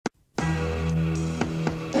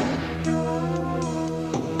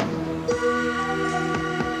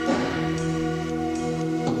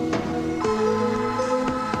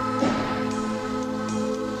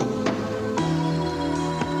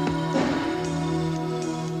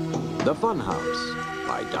The Funhouse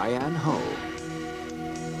by Diane Hoh.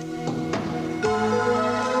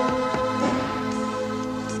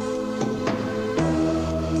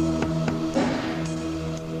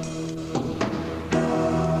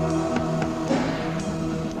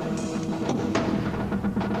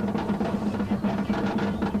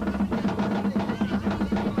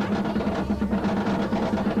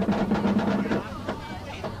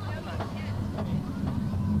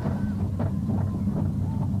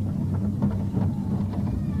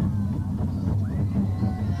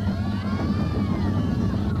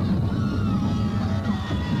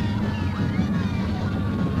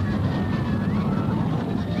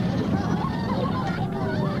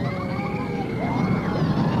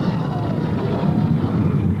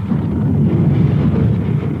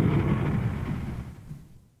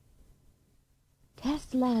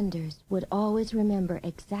 Landers would always remember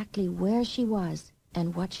exactly where she was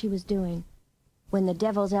and what she was doing when the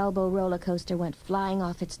Devil's Elbow roller coaster went flying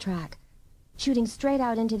off its track, shooting straight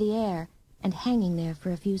out into the air and hanging there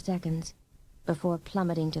for a few seconds before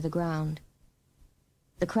plummeting to the ground.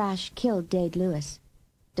 The crash killed Dade Lewis,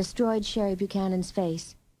 destroyed Sherry Buchanan's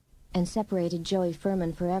face, and separated Joey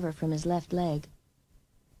Furman forever from his left leg.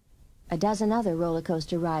 A dozen other roller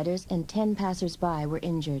coaster riders and 10 passers-by were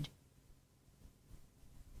injured.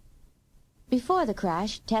 Before the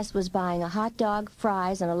crash, Tess was buying a hot dog,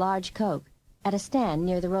 fries, and a large Coke at a stand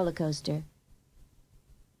near the roller coaster.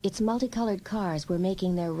 Its multicolored cars were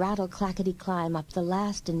making their rattle-clackety climb up the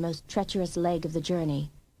last and most treacherous leg of the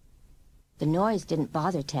journey. The noise didn't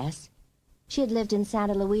bother Tess. She had lived in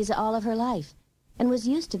Santa Luisa all of her life and was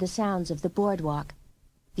used to the sounds of the boardwalk,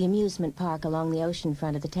 the amusement park along the ocean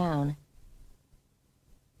front of the town.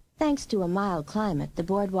 Thanks to a mild climate, the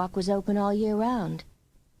boardwalk was open all year round.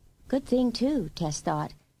 Good thing, too, Tess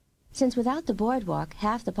thought, since without the boardwalk,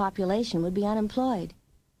 half the population would be unemployed.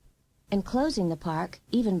 And closing the park,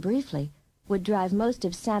 even briefly, would drive most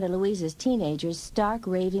of Santa Luisa's teenagers stark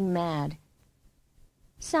raving mad.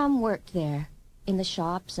 Some worked there, in the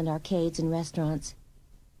shops and arcades and restaurants.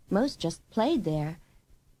 Most just played there.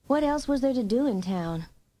 What else was there to do in town?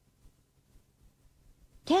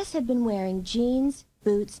 Tess had been wearing jeans,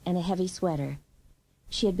 boots, and a heavy sweater.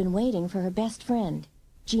 She had been waiting for her best friend,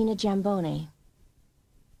 Gina Jambone.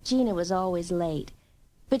 Gina was always late,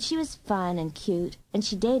 but she was fun and cute, and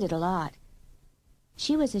she dated a lot.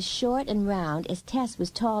 She was as short and round as Tess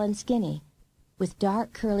was tall and skinny, with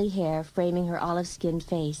dark curly hair framing her olive-skinned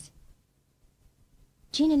face.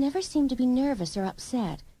 Gina never seemed to be nervous or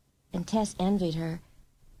upset, and Tess envied her.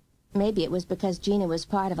 Maybe it was because Gina was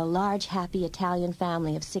part of a large, happy Italian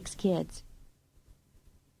family of 6 kids.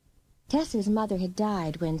 Tess's mother had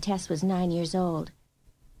died when Tess was 9 years old.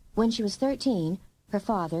 When she was 13, her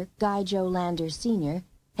father, Guy Joe Landers Sr.,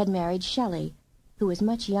 had married Shelley, who was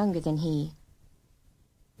much younger than he.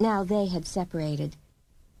 Now they had separated.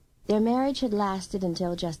 Their marriage had lasted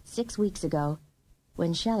until just 6 weeks ago,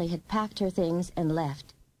 when Shelley had packed her things and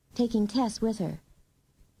left, taking Tess with her.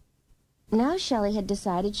 Now Shelley had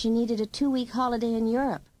decided she needed a 2-week holiday in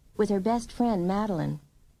Europe with her best friend, Madeline.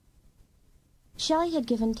 Shelley had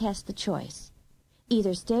given Tess the choice: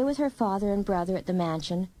 either stay with her father and brother at the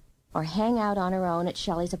mansion, or hang out on her own at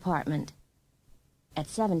Shelley's apartment. At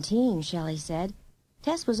 17, Shelley said,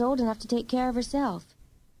 Tess was old enough to take care of herself.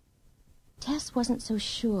 Tess wasn't so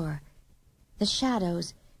sure. The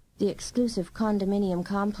Shadows, the exclusive condominium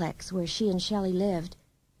complex where she and Shelley lived,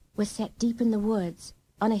 was set deep in the woods,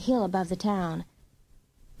 on a hill above the town.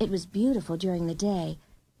 It was beautiful during the day,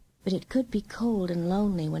 but it could be cold and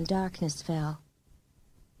lonely when darkness fell.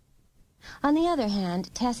 On the other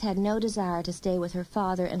hand, Tess had no desire to stay with her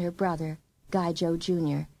father and her brother, Guy Joe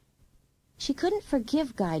Jr. She couldn't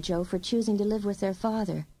forgive Guy Joe for choosing to live with their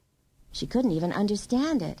father. She couldn't even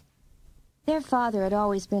understand it. Their father had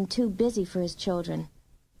always been too busy for his children.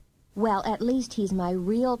 "Well, at least he's my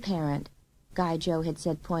real parent," Guy Joe had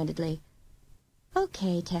said pointedly.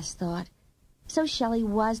 Okay, Tess thought. So Shelley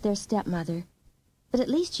was their stepmother, but at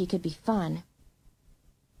least she could be fun.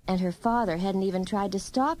 And her father hadn't even tried to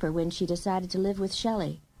stop her when she decided to live with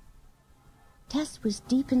Shelley. Tess was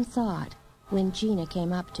deep in thought when Gina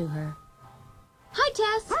came up to her. Hi,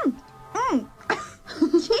 Tess!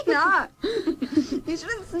 Gina! You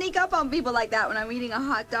shouldn't sneak up on people like that when I'm eating a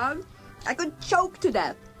hot dog. I could choke to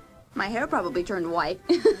death. My hair probably turned white.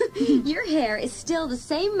 Your hair is still the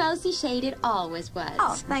same mousy shade it always was.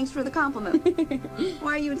 Oh, thanks for the compliment.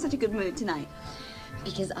 Why are you in such a good mood tonight?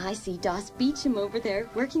 Because I see Doss Beecham over there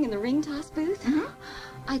working in the ring toss booth.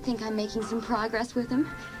 I think I'm making some progress with him.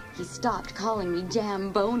 He stopped calling me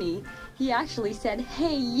Jamboni. He actually said,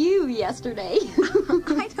 "Hey, you," yesterday.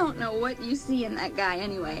 I don't know what you see in that guy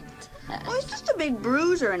anyway. Oh, he's just a big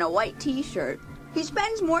bruiser in a white t-shirt. He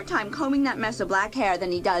spends more time combing that mess of black hair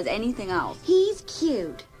than he does anything else. He's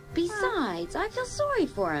cute. Besides, I feel sorry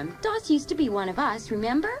for him. Doss used to be one of us,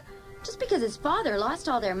 remember? Just because his father lost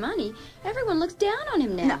all their money, everyone looks down on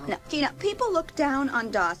him now. No, Gina, people look down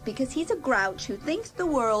on Doss because he's a grouch who thinks the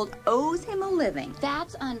world owes him a living.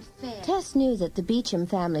 That's unfair. Tess knew that the Beecham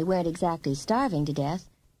family weren't exactly starving to death.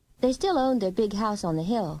 They still owned their big house on the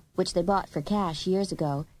hill, which they bought for cash years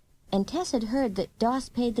ago, and Tess had heard that Doss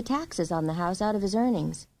paid the taxes on the house out of his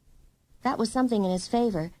earnings. That was something in his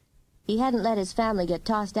favor. He hadn't let his family get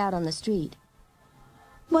tossed out on the street.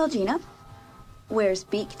 Well, Gina, where's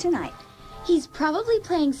Beak tonight? He's probably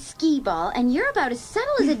playing skee-ball, and you're about as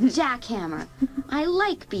subtle as a jackhammer. I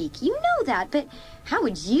like Beak, you know that, but how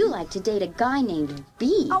would you like to date a guy named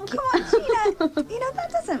Beak? Oh, come on, Gina. You know,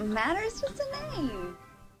 that doesn't matter. It's just a name.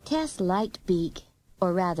 Tess liked Beak,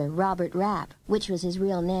 or rather Robert Rapp, which was his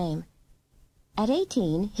real name. At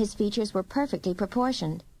 18, his features were perfectly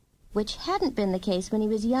proportioned, which hadn't been the case when he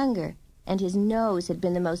was younger, and his nose had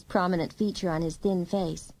been the most prominent feature on his thin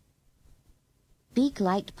face. Beak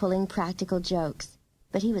liked pulling practical jokes,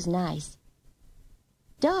 but he was nice.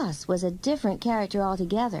 Doss was a different character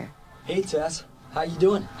altogether. Hey, Tess. How you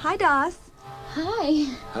doing? Hi, Doss.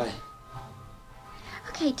 Hi. Hi.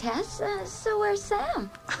 Okay, Tess, so where's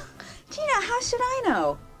Sam? Gina, how should I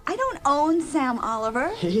know? I don't own Sam Oliver.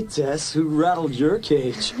 Hey, Tess. Who rattled your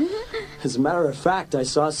cage? As a matter of fact, I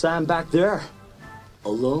saw Sam back there.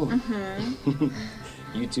 Alone.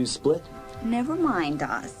 Mm-hmm. You two split? Never mind,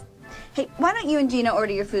 Doss. Hey, why don't you and Gina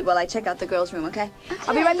order your food while I check out the girls' room, okay?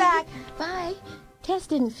 I'll be right back. Bye. Tess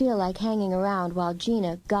didn't feel like hanging around while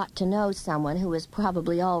Gina got to know someone who was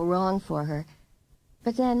probably all wrong for her.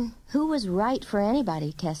 But then, who was right for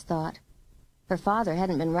anybody, Tess thought? Her father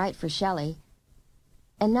hadn't been right for Shelley.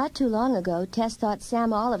 And not too long ago, Tess thought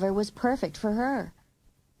Sam Oliver was perfect for her.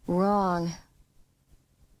 Wrong.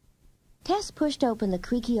 Tess pushed open the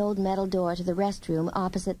creaky old metal door to the restroom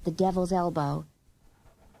opposite the Devil's Elbow.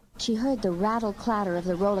 She heard the rattle-clatter of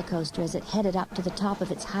the roller coaster as it headed up to the top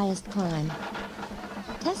of its highest climb.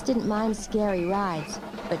 Tess didn't mind scary rides,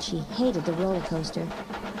 but she hated the roller coaster.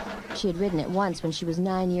 She had ridden it once when she was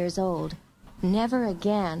 9 years old. Never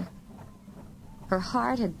again. Her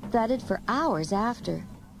heart had thudded for hours after.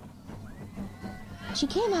 She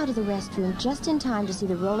came out of the restroom just in time to see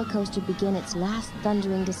the roller coaster begin its last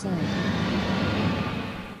thundering descent.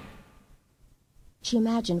 She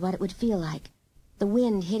imagined what it would feel like. The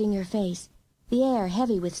wind hitting her face, the air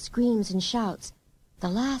heavy with screams and shouts, the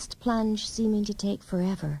last plunge seeming to take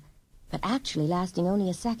forever, but actually lasting only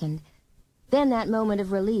a second. Then that moment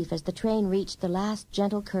of relief as the train reached the last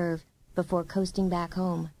gentle curve before coasting back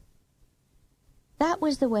home. That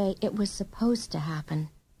was the way it was supposed to happen.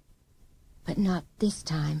 But not this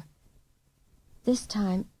time. This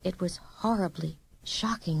time it was horribly,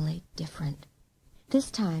 shockingly different.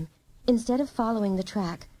 This time, instead of following the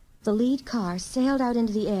track, the lead car sailed out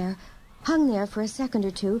into the air, hung there for a second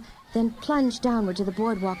or two, then plunged downward to the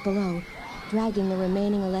boardwalk below, dragging the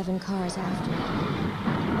remaining 11 cars after it.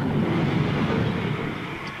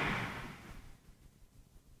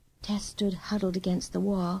 Tess stood huddled against the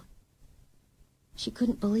wall. She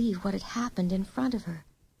couldn't believe what had happened in front of her.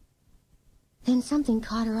 Then something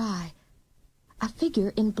caught her eye. A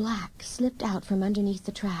figure in black slipped out from underneath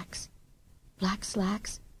the tracks. Black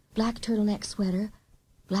slacks, black turtleneck sweater,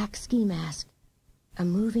 black ski mask, a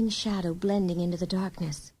moving shadow blending into the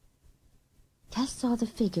darkness. Tess saw the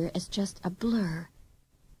figure as just a blur,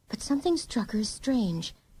 but something struck her as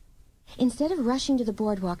strange. Instead of rushing to the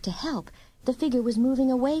boardwalk to help, the figure was moving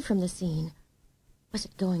away from the scene. Was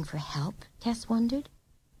it going for help, Tess wondered?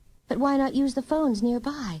 But why not use the phones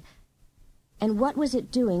nearby? And what was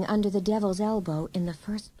it doing under the Devil's Elbow in the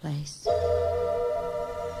first place?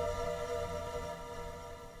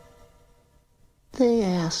 They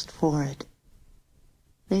asked for it.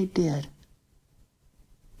 They did.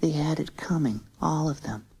 They had it coming, all of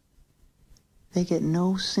them. They get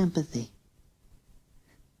no sympathy.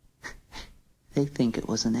 They think it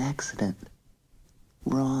was an accident.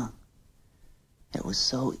 Wrong. It was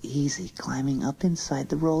so easy climbing up inside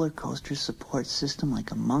the roller coaster support system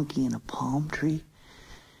like a monkey in a palm tree,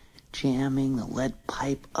 jamming the lead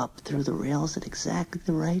pipe up through the rails at exactly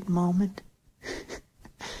the right moment.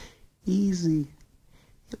 Easy.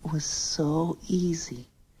 It was so easy.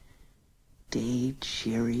 Dave,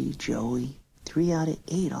 Sherry, Joey, 3 out of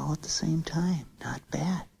 8 all at the same time. Not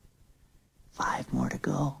bad. 5 more to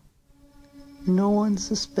go. No one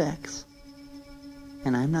suspects.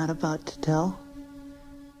 And I'm not about to tell.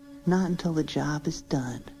 Not until the job is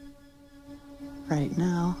done. Right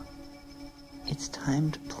now, It's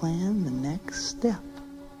time to plan the next step.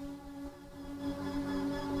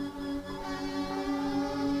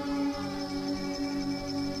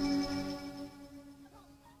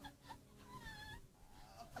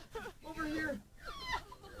 Over here.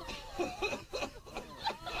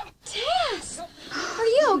 Tess! Are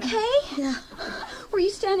you okay? Yeah. Were you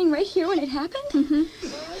standing right here when it happened? Mm-hmm.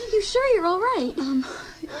 You sure you're all right?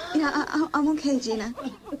 Yeah, I'm okay, Gina.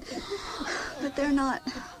 But they're not.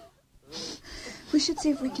 We should see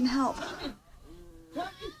if we can help.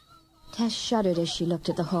 Tess shuddered as she looked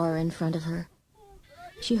at the horror in front of her.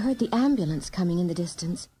 She heard the ambulance coming in the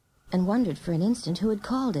distance and wondered for an instant who had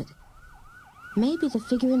called it. Maybe the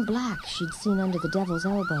figure in black she'd seen under the devil's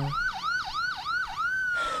elbow.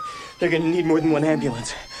 They're gonna need more than one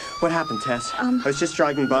ambulance. What happened, Tess? I was just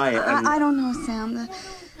driving by and... I don't know, Sam.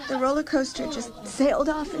 The roller coaster just sailed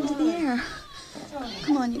off into the air.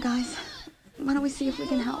 Come on, you guys. Why don't we see if we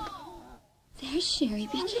can help? There's Sherry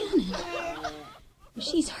Buchanan.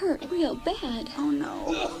 She's hurt real bad. Oh,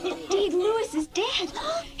 no. Dave Lewis is dead.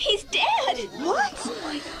 He's dead.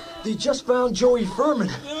 What? They just found Joey Furman.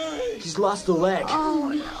 He's lost a leg. Oh,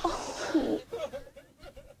 no.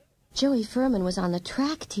 Joey Furman was on the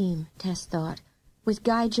track team, Tess thought, with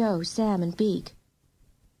Guy Joe, Sam, and Beak.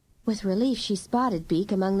 With relief, she spotted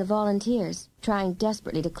Beak among the volunteers, trying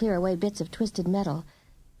desperately to clear away bits of twisted metal.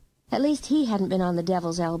 At least he hadn't been on the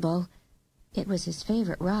devil's elbow. It was his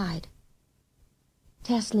favorite ride.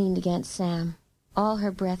 Tess leaned against Sam, all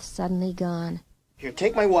her breath suddenly gone. Here,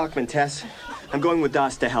 take my Walkman, Tess. I'm going with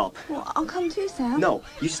Das to help. Well, I'll come too, Sam. No,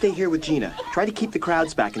 you stay here with Gina. Try to keep the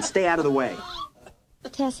crowds back and stay out of the way.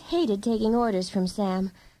 Tess hated taking orders from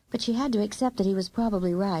Sam, but she had to accept that he was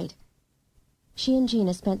probably right. She and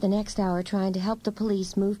Gina spent the next hour trying to help the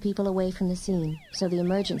police move people away from the scene so the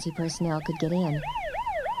emergency personnel could get in.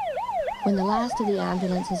 When the last of the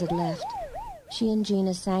ambulances had left, she and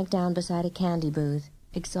Gina sank down beside a candy booth,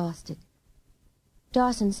 exhausted.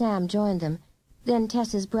 Doss and Sam joined them. Then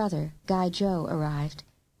Tess's brother, Guy Joe, arrived.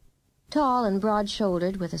 Tall and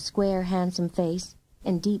broad-shouldered, with a square, handsome face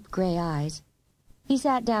and deep gray eyes, he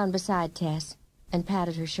sat down beside Tess and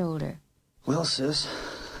patted her shoulder. Well, sis,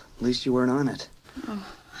 at least you weren't on it. Oh,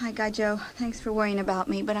 hi, Guy Joe. Thanks for worrying about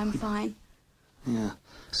me, but I'm fine. Yeah.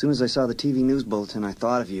 As soon as I saw the TV news bulletin, I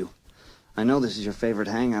thought of you. I know this is your favorite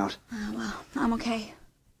hangout. Well, I'm okay.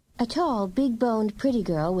 A tall, big-boned, pretty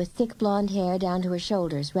girl with thick blonde hair down to her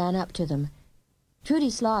shoulders ran up to them.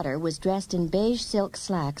 Trudy Slaughter was dressed in beige silk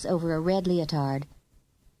slacks over a red leotard.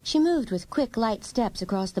 She moved with quick, light steps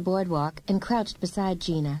across the boardwalk and crouched beside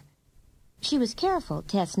Gina. She was careful,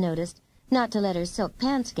 Tess noticed, not to let her silk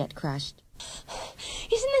pants get crushed.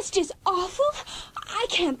 Isn't this just awful? I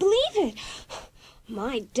can't believe it.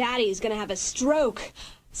 My daddy's gonna have a stroke.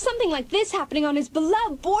 Something like this happening on his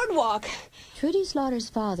beloved boardwalk. Trudy Slaughter's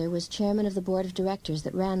father was chairman of the board of directors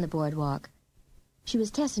that ran the boardwalk. She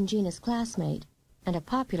was Tess and Gina's classmate, and a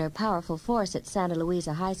popular, powerful force at Santa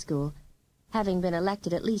Luisa High School, having been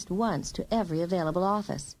elected at least once to every available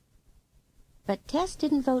office. But Tess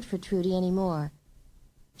didn't vote for Trudy anymore.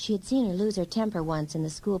 She had seen her lose her temper once in the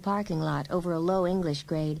school parking lot over a low English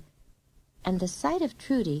grade, and the sight of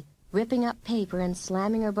Trudy ripping up paper and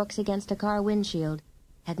slamming her books against a car windshield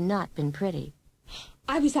had not been pretty.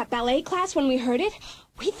 I was at ballet class when we heard it.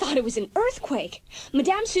 We thought it was an earthquake.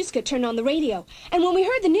 Madame Suska turned on the radio, and when we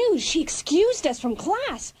heard the news, she excused us from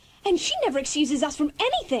class. And she never excuses us from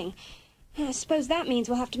anything. I suppose that means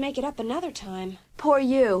we'll have to make it up another time. Poor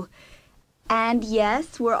you. And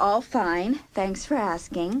yes, we're all fine. Thanks for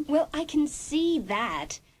asking. Well, I can see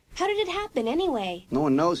that. How did it happen anyway? No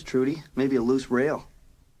one knows, Trudy. Maybe a loose rail.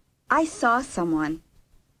 I saw someone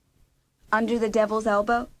under the devil's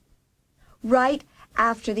elbow right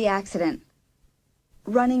after the accident,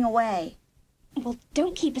 running away. Well,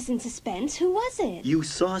 don't keep us in suspense. Who was it? You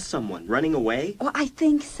saw someone running away? Well, I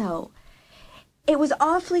think so. It was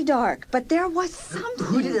awfully dark, but there was something.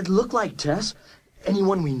 Who did it look like, Tess?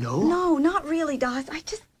 Anyone we know? No, not really, Doss.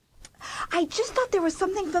 I just thought there was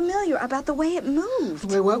something familiar about the way it moved.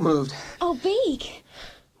 Wait, what moved? Oh, Beak.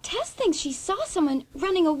 Tess thinks she saw someone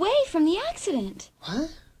running away from the accident.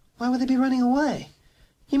 What? Why would they be running away?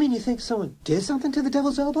 You mean you think someone did something to the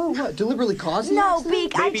devil's elbow? What, deliberately caused the No, accident?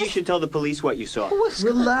 Beak, Maybe you should tell the police what you saw.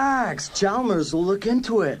 Relax. Chalmers will look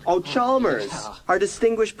into it. Oh, Chalmers, our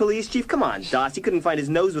distinguished police chief. Come on, Doss, he couldn't find his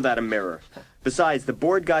nose without a mirror. Besides, the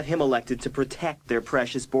board got him elected to protect their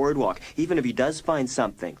precious boardwalk. Even if he does find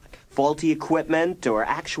something, like faulty equipment or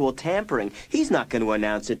actual tampering, he's not going to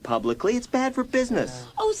announce it publicly. It's bad for business.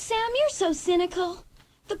 Oh, Sam, you're so cynical.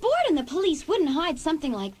 The board and the police wouldn't hide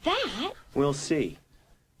something like that. We'll see.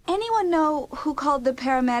 Anyone know who called the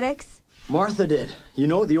paramedics? Martha did. You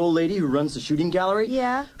know, the old lady who runs the shooting gallery?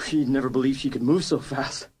 Yeah? She'd never believe she could move so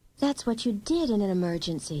fast. That's what you did in an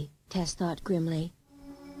emergency, Tess thought grimly.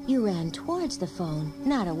 You ran towards the phone,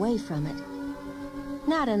 not away from it.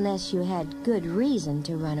 Not unless you had good reason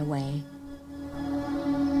to run away.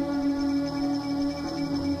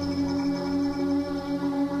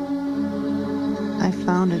 I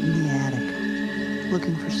found it in the attic,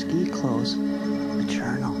 looking for ski clothes, a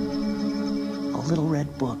journal, a little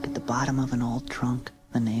red book at the bottom of an old trunk.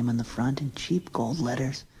 The name on the front in cheap gold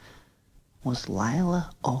letters was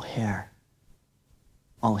Lila O'Hare.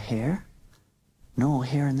 O'Hare? No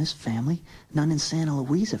O'Hare in this family, none in Santa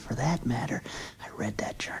Luisa for that matter. I read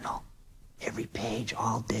that journal. Every page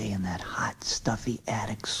all day in that hot, stuffy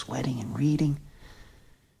attic, sweating and reading.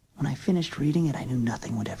 When I finished reading it, I knew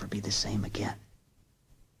nothing would ever be the same again.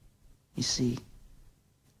 You see,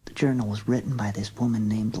 the journal was written by this woman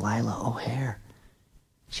named Lila O'Hare.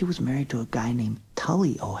 She was married to a guy named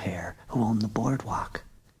Tully O'Hare, who owned the boardwalk.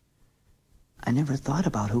 I never thought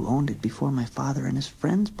about who owned it before my father and his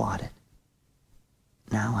friends bought it.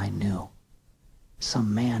 Now I knew.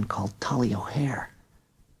 Some man called Tully O'Hare.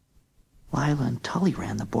 Lila and Tully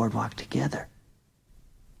ran the boardwalk together.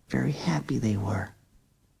 Very happy they were.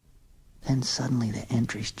 Then suddenly the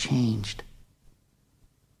entries changed.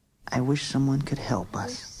 I wish someone could help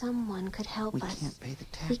us. Someone could help us. We can't pay the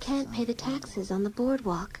taxes. We can't pay the taxes on the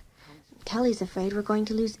boardwalk. Tully's afraid we're going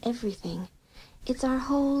to lose everything. It's our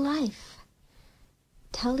whole life.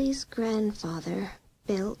 Tully's grandfather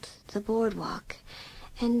built the boardwalk,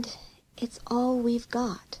 and it's all we've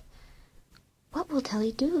got. What will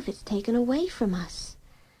Tully do if it's taken away from us?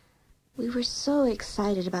 We were so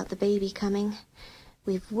excited about the baby coming.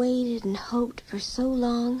 We've waited and hoped for so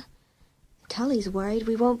long. Tully's worried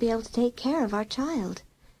we won't be able to take care of our child.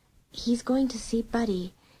 He's going to see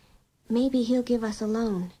Buddy. Maybe he'll give us a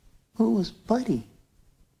loan. Who was Buddy?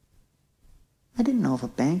 I didn't know of a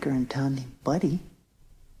banker in town named Buddy.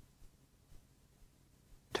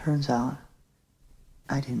 Turns out,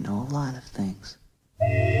 I didn't know a lot of things.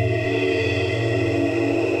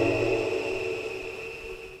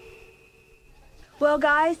 Well,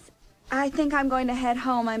 guys, I think I'm going to head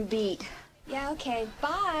home. I'm beat. Yeah, okay.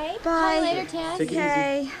 Bye. Bye. Bye later, Tess. Take it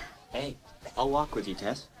Okay. easy. Hey, I'll walk with you,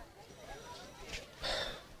 Tess.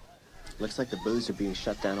 Looks like the booze are being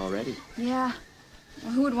shut down already. Yeah.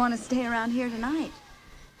 Well, who would want to stay around here tonight?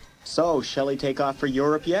 So, Shelley take off for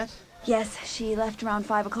Europe yet? Yes, she left around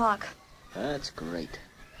 5 o'clock. That's great.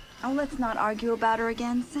 Oh, let's not argue about her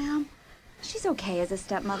again, Sam. She's okay as a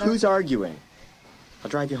stepmother. Who's arguing? I'll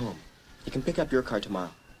drive you home. You can pick up your car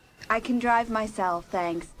tomorrow. I can drive myself,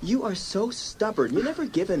 thanks. You are so stubborn. You never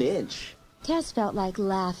give an inch. Tess felt like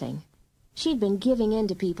laughing. She'd been giving in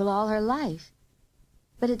to people all her life.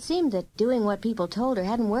 But it seemed that doing what people told her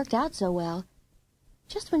hadn't worked out so well.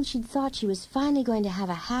 Just when she'd thought she was finally going to have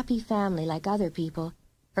a happy family like other people,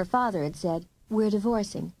 her father had said, "We're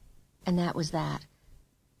divorcing." And that was that.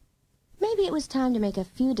 Maybe it was time to make a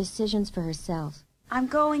few decisions for herself. I'm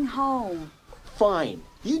going home. Fine.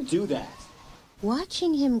 You do that.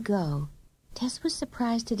 Watching him go, Tess was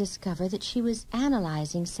surprised to discover that she was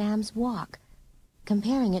analyzing Sam's walk,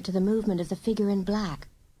 comparing it to the movement of the figure in black,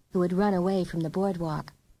 who had run away from the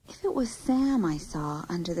boardwalk. If it was Sam I saw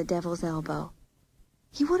under the Devil's Elbow,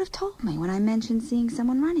 he would have told me when I mentioned seeing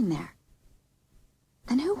someone running there.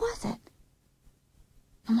 Then who was it?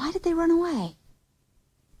 And why did they run away?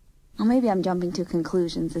 Well, maybe I'm jumping to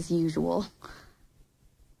conclusions as usual.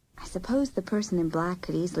 I suppose the person in black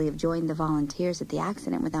could easily have joined the volunteers at the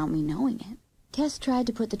accident without me knowing it. Tess tried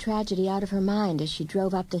to put the tragedy out of her mind as she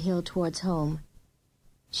drove up the hill towards home.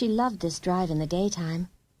 She loved this drive in the daytime.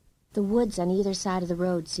 The woods on either side of the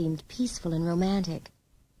road seemed peaceful and romantic.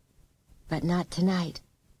 But not tonight.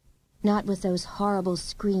 Not with those horrible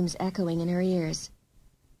screams echoing in her ears.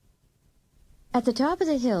 At the top of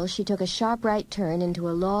the hill, she took a sharp right turn into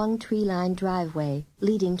a long tree-lined driveway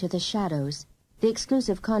leading to the Shadows, the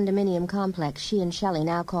exclusive condominium complex she and Shelley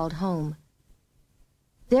now called home.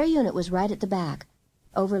 Their unit was right at the back,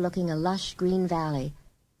 overlooking a lush green valley,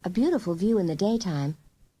 a beautiful view in the daytime,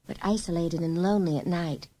 but isolated and lonely at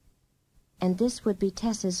night. And this would be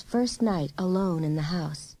Tess's first night alone in the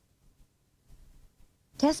house.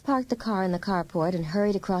 Tess parked the car in the carport and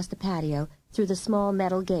hurried across the patio through the small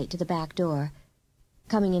metal gate to the back door.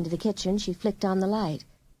 Coming into the kitchen, she flicked on the light.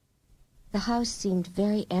 The house seemed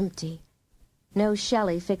very empty. No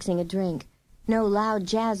Shelley fixing a drink, no loud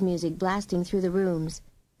jazz music blasting through the rooms,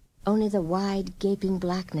 only the wide, gaping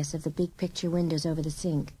blackness of the big picture windows over the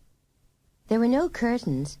sink. There were no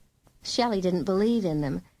curtains. Shelley didn't believe in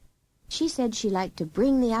them. She said she liked to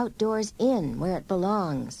bring the outdoors in where it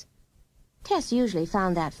belongs. Tess usually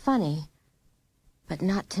found that funny, but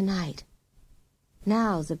not tonight.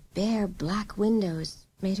 Now the bare black windows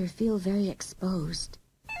made her feel very exposed.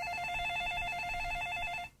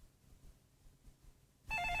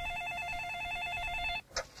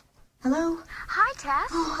 Hello? Hi, Tess.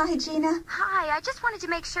 Oh, hi, Gina. Hi, I just wanted to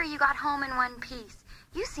make sure you got home in one piece.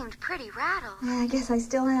 You seemed pretty rattled. Yeah, I guess I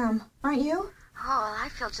still am. Aren't you? Oh, I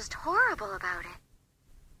feel just horrible about it.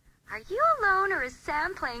 Are you alone, or is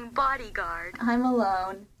Sam playing bodyguard? I'm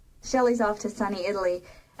alone. Shelley's off to sunny Italy,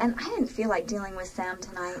 and I didn't feel like dealing with Sam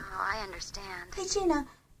tonight. Oh, I understand. Hey, Gina,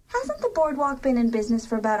 hasn't the boardwalk been in business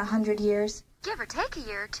for about 100 years? Give or take a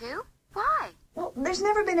year or two. Why? Well, there's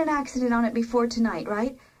never been an accident on it before tonight,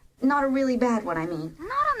 right? Not a really bad one, I mean.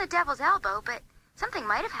 Not on the Devil's Elbow, but something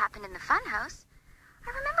might have happened in the Funhouse. I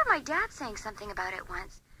remember my dad saying something about it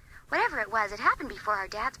once. Whatever it was, it happened before our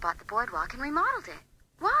dads bought the boardwalk and remodeled it.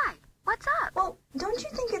 Why? What's up? Well, don't you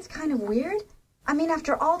think it's kind of weird? I mean,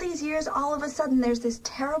 after all these years, all of a sudden there's this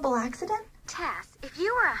terrible accident? Tess, if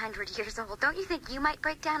you were 100 years old, don't you think you might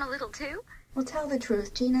break down a little too? Well, tell the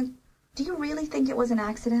truth, Gina. Do you really think it was an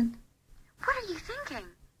accident? What are you thinking?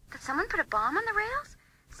 That someone put a bomb on the rails?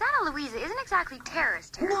 Santa Luisa isn't exactly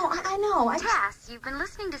terrorist territory. No, I know. Tess, you've been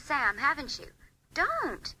listening to Sam, haven't you?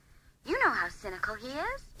 Don't. You know how cynical he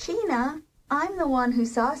is. Gina, I'm the one who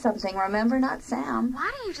saw something, remember, not Sam.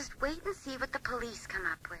 Why don't you just wait and see what the police come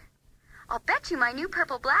up with? I'll bet you my new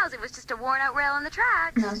purple blouse it was just a worn-out rail on the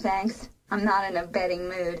tracks. No, thanks. I'm not in a betting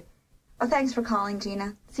mood. Oh, thanks for calling,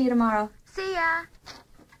 Gina. See you tomorrow. See ya.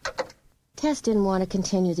 Tess didn't want to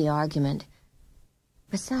continue the argument.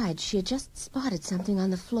 Besides, she had just spotted something on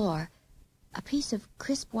the floor. A piece of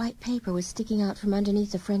crisp white paper was sticking out from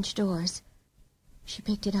underneath the French doors. She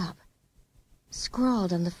picked it up.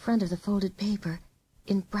 Scrawled on the front of the folded paper,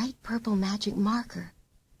 in bright purple magic marker,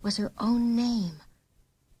 was her own name.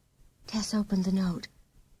 Tess opened the note.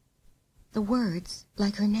 The words,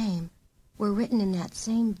 like her name, were written in that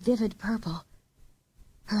same vivid purple.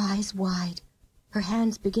 Her eyes wide, her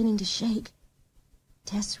hands beginning to shake.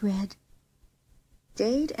 Tess read,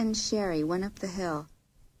 Dade and Sherry went up the hill,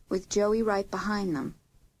 with Joey right behind them.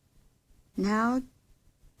 Now,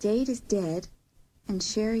 Dade is dead, and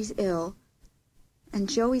Sherry's ill, and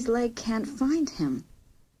Joey's leg can't find him.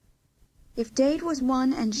 If Dade was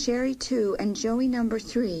 1 and Sherry 2 and Joey number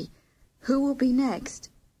 3, who will be next?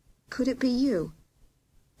 Could it be you?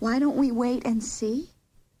 Why don't we wait and see?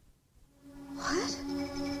 What?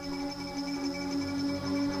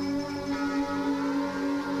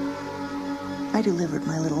 I delivered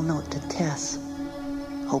my little note to Tess.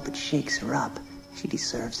 Hope it shakes her up. She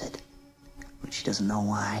deserves it. But she doesn't know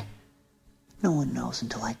why. No one knows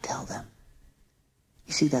until I tell them.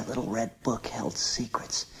 You see, that little red book held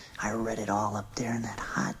secrets. I read it all up there in that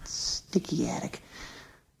hot, sticky attic.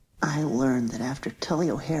 I learned that after Tully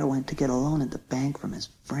O'Hare went to get a loan at the bank from his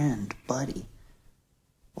friend, Buddy,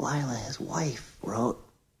 Lila, his wife, wrote...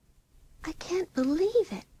 I can't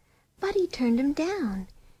believe it. Buddy turned him down.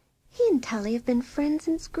 He and Tully have been friends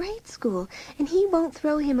since grade school, and he won't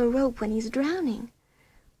throw him a rope when he's drowning.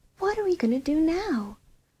 What are we going to do now?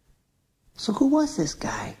 So who was this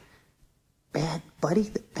guy? Bad Buddy,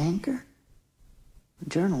 the banker? The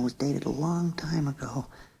journal was dated a long time ago.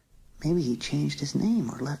 Maybe he changed his name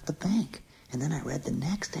or left the bank. And then I read the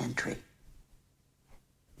next entry.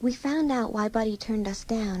 We found out why Buddy turned us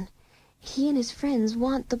down. He and his friends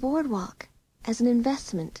want the boardwalk as an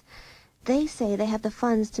investment. They say they have the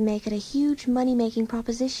funds to make it a huge money-making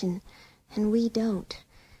proposition, and we don't.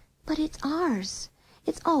 But it's ours.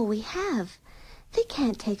 It's all we have. They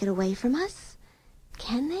can't take it away from us.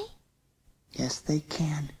 Can they? Yes, they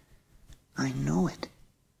can. I know it.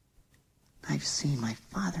 I've seen my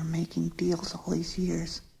father making deals all these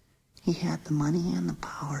years. He had the money and the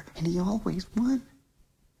power, and he always won.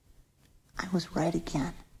 I was right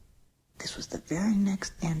again. This was the very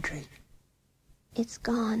next entry. It's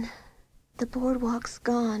gone. The boardwalk's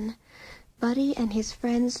gone. Buddy and his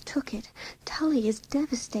friends took it. Tully is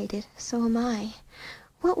devastated. So am I.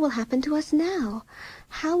 What will happen to us now?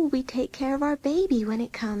 How will we take care of our baby when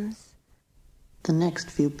it comes? The next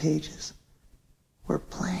few pages were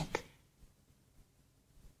blank.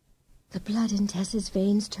 The blood in Tess's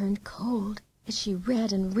veins turned cold as she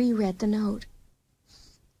read and reread the note.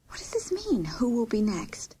 What does this mean? Who will be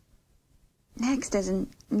next? Next as in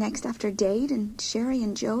next after Dade and Sherry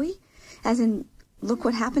and Joey? As in, look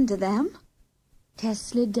what happened to them? Tess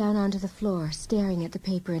slid down onto the floor, staring at the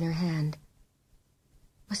paper in her hand.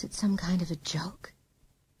 Was it some kind of a joke?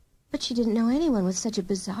 But she didn't know anyone with such a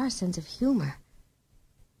bizarre sense of humor.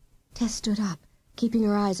 Tess stood up, keeping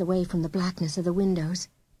her eyes away from the blackness of the windows.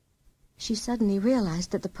 She suddenly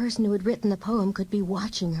realized that the person who had written the poem could be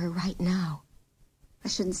watching her right now. I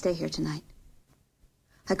shouldn't stay here tonight.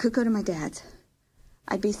 I could go to my dad's.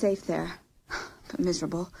 I'd be safe there, but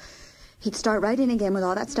miserable. He'd start right in again with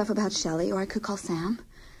all that stuff about Shelley, or I could call Sam.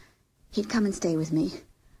 He'd come and stay with me.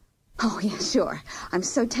 Oh, yeah, sure. I'm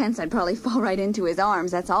so tense I'd probably fall right into his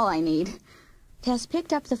arms. That's all I need. Tess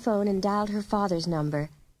picked up the phone and dialed her father's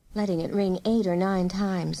number, letting it ring 8 or 9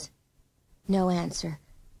 times. No answer.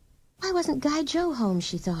 Why wasn't Guy Joe home,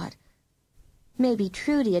 she thought. Maybe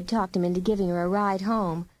Trudy had talked him into giving her a ride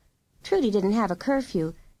home. Trudy didn't have a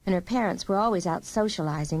curfew, and her parents were always out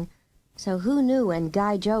socializing, so who knew when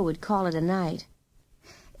Guy Joe would call it a night?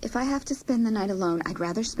 If I have to spend the night alone, I'd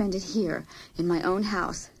rather spend it here, in my own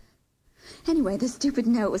house. Anyway, the stupid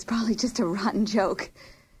note was probably just a rotten joke.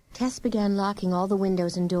 Tess began locking all the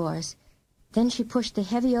windows and doors. Then she pushed the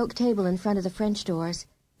heavy oak table in front of the French doors.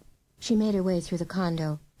 She made her way through the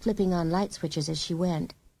condo, flipping on light switches as she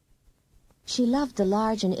went. She loved the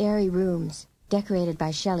large and airy rooms, decorated by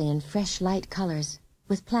Shelley in fresh light colors,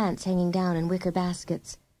 with plants hanging down in wicker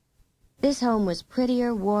baskets. This home was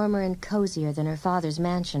prettier, warmer, and cozier than her father's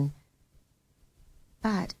mansion.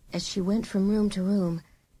 But as she went from room to room,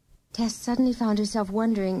 Tess suddenly found herself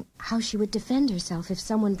wondering how she would defend herself if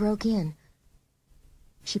someone broke in.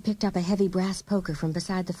 She picked up a heavy brass poker from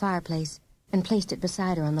beside the fireplace and placed it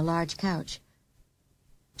beside her on the large couch.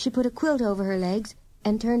 She put a quilt over her legs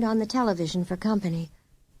and turned on the television for company,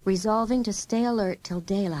 resolving to stay alert till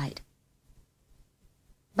daylight.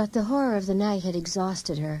 But the horror of the night had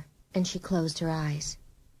exhausted her, and she closed her eyes.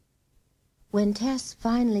 When Tess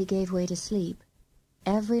finally gave way to sleep,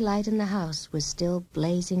 every light in the house was still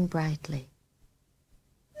blazing brightly.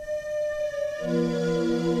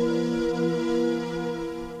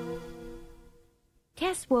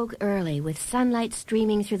 Tess woke early with sunlight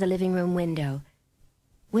streaming through the living room window.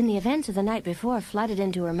 When the events of the night before flooded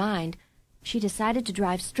into her mind, she decided to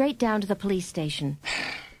drive straight down to the police station.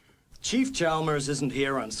 Chief Chalmers isn't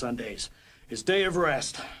here on Sundays. His day of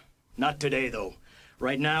rest. Not today, though.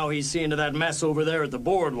 Right now, he's seeing to that mess over there at the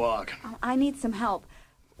boardwalk. Oh, I need some help.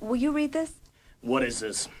 Will you read this? What is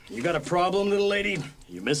this? You got a problem, little lady?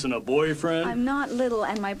 You missing a boyfriend? I'm not little,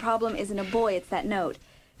 and my problem isn't a boy, it's that note.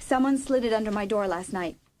 Someone slid it under my door last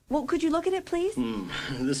night. Well, could you look at it, please?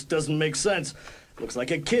 This doesn't make sense. Looks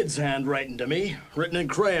like a kid's handwriting to me. Written in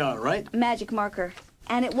crayon, right? Magic marker.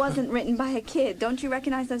 And it wasn't written by a kid. Don't you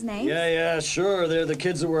recognize those names? Yeah, sure. They're the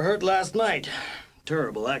kids that were hurt last night.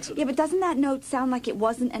 Terrible accident. Yeah, but doesn't that note sound like it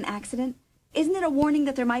wasn't an accident? Isn't it a warning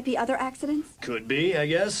that there might be other accidents? Could be, I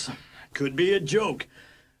guess. Could be a joke.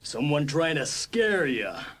 Someone trying to scare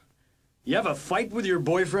you. You have a fight with your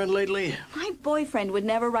boyfriend lately? My boyfriend would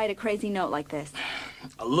never write a crazy note like this.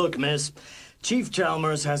 Look, miss, Chief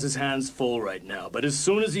Chalmers has his hands full right now, but as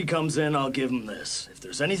soon as he comes in, I'll give him this. If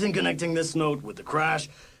there's anything connecting this note with the crash,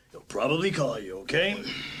 he'll probably call you, okay?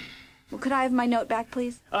 Well, could I have my note back,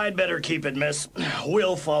 please? I'd better keep it, miss.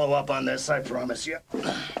 We'll follow up on this, I promise you.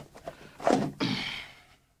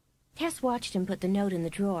 Tess watched him put the note in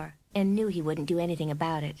the drawer and knew he wouldn't do anything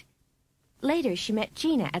about it. Later, she met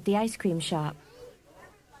Gina at the ice cream shop.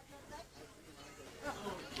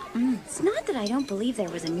 It's not that I don't believe there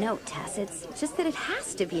was a note, Tess. It's just that it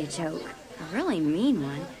has to be a joke. A really mean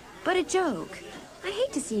one, but a joke. I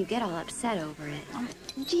hate to see you get all upset over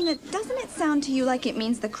it. Gina, doesn't it sound to you like it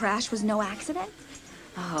means the crash was no accident?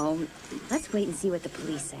 Oh, let's wait and see what the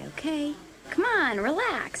police say, okay? Come on,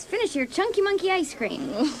 relax. Finish your chunky monkey ice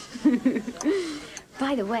cream.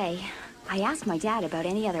 By the way, I asked my dad about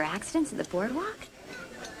any other accidents at the boardwalk.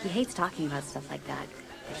 He hates talking about stuff like that.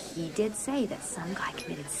 But he did say that some guy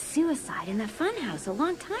committed suicide in the Funhouse a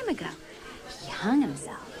long time ago. He hung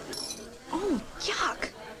himself. Oh,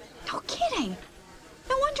 yuck. No kidding.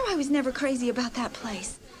 No wonder I was never crazy about that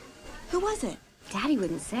place. Who was it? Daddy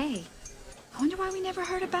wouldn't say. I wonder why we never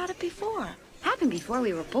heard about it before. Happened before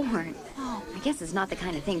we were born. Oh. I guess it's not the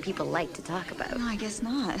kind of thing people like to talk about. No, I guess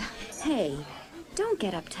not. Hey, don't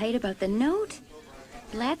get uptight about the note.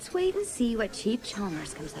 Let's wait and see what Chief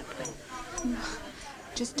Chalmers comes up with.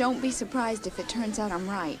 Just don't be surprised if it turns out I'm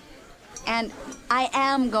right. And I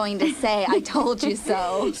am going to say I told you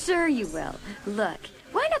so. Sure you will. Look,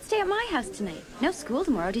 why not stay at my house tonight? No school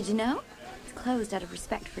tomorrow, did you know? It's closed out of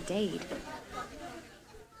respect for Dade.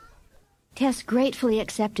 Tess gratefully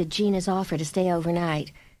accepted Gina's offer to stay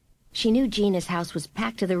overnight. She knew Gina's house was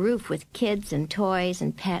packed to the roof with kids and toys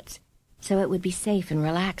and pets, so it would be safe and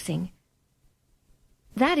relaxing.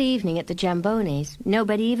 That evening at the Jambonis,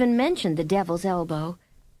 nobody even mentioned the Devil's Elbow.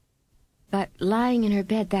 But lying in her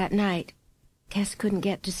bed that night, Tess couldn't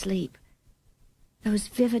get to sleep. Those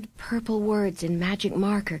vivid purple words in magic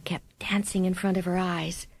marker kept dancing in front of her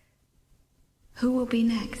eyes. Who will be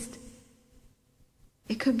next?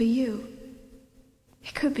 It could be you.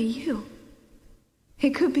 It could be you.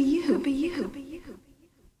 It could be you. It could be you. It could be you.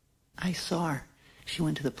 I saw her. She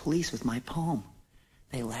went to the police with my poem.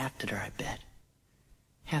 They laughed at her, I bet.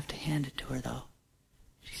 Have to hand it to her, though.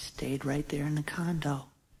 She stayed right there in the condo.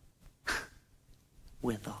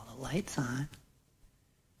 With all the lights on.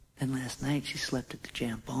 Then last night she slept at the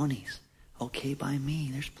Jambonis. Okay by me,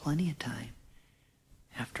 there's plenty of time.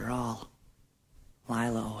 After all,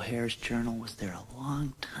 Lila O'Hare's journal was there a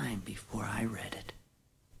long time before I read it.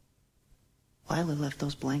 Lila left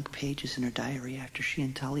those blank pages in her diary after she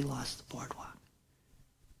and Tully lost the boardwalk.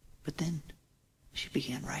 But then she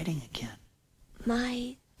began writing again.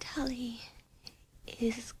 My Tully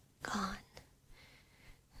is gone.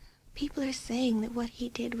 People are saying that what he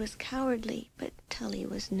did was cowardly, but Tully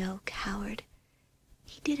was no coward.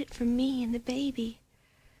 He did it for me and the baby.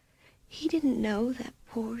 He didn't know, that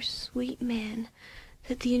poor, sweet man,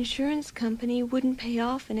 that the insurance company wouldn't pay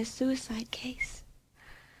off in a suicide case.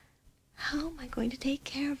 How am I going to take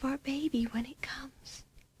care of our baby when it comes?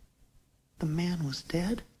 The man was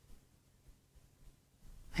dead?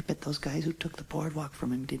 I bet those guys who took the boardwalk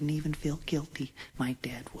from him didn't even feel guilty. My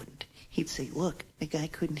dad wouldn't. He'd say, look, the guy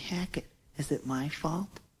couldn't hack it. Is it my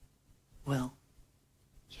fault? Well,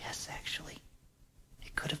 yes, actually.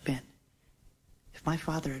 It could have been. If my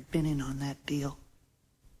father had been in on that deal.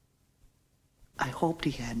 I hoped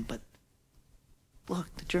he hadn't, but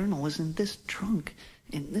look, the journal was in this trunk,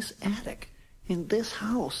 in this attic, in this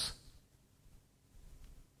house.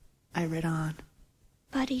 I read on.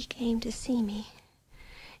 Buddy came to see me.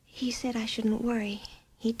 He said I shouldn't worry.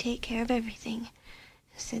 He'd take care of everything.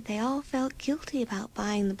 Said they all felt guilty about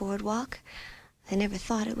buying the boardwalk. They never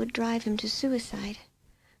thought it would drive him to suicide.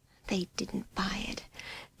 They didn't buy it.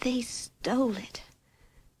 They stole it.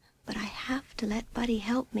 But I have to let Buddy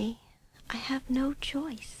help me. I have no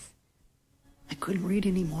choice. I couldn't read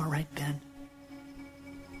anymore right then.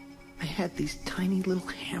 I had these tiny little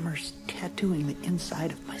hammers tattooing the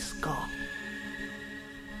inside of my skull.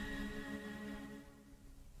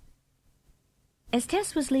 As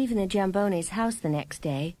Tess was leaving the Jambonis' house the next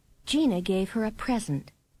day, Gina gave her a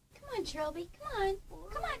present. Come on, Trilby, come on.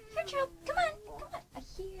 Come on, here, Trilby, come on, come on.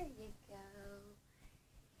 Here you go.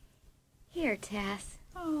 Here, Tess.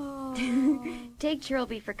 Oh. Take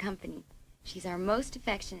Trilby for company. She's our most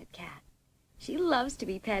affectionate cat. She loves to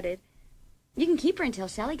be petted. You can keep her until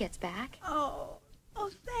Shelley gets back. Oh,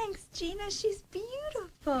 thanks, Gina. She's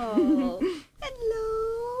beautiful.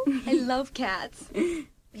 Hello. I love cats.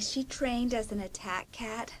 Is she trained as an attack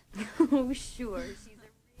cat? Oh, sure.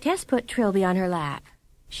 Tess put Trilby on her lap.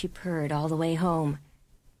 She purred all the way home.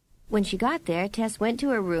 When she got there, Tess went to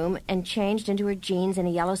her room and changed into her jeans and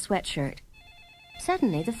a yellow sweatshirt.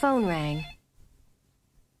 Suddenly, the phone rang.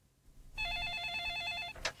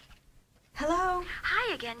 Hello?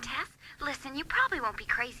 Hi again, Tess. Listen, you probably won't be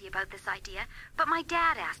crazy about this idea, but my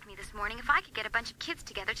dad asked me this morning if I could get a bunch of kids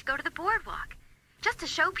together to go to the boardwalk. Just to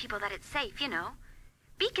show people that it's safe, you know.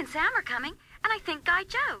 Beak and Sam are coming, and I think Guy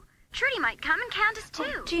Joe. Trudy might come and Candace, too.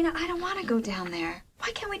 Oh, Gina, I don't want to go down there.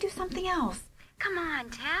 Why can't we do something else? Come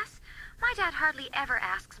on, Tess. My dad hardly ever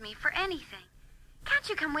asks me for anything. Can't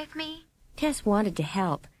you come with me? Tess wanted to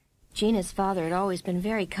help. Gina's father had always been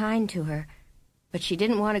very kind to her, but she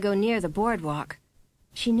didn't want to go near the boardwalk.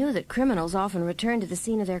 She knew that criminals often returned to the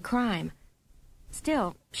scene of their crime.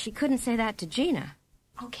 Still, she couldn't say that to Gina.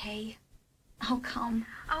 Okay, I'll come.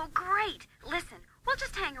 Oh, great. Listen, we'll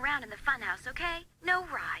just hang around in the funhouse, okay? No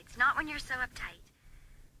rides, not when you're so uptight.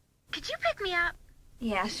 Could you pick me up?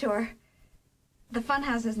 Yeah, sure. The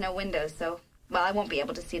funhouse has no windows, so, well, I won't be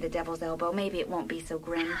able to see the Devil's Elbow. Maybe it won't be so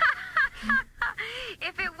grim.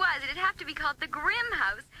 If it was, it'd have to be called the Grim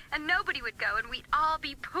House, and nobody would go, and we'd all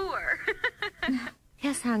be poor.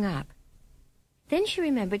 Tess hung up. Then she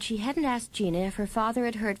remembered she hadn't asked Gina if her father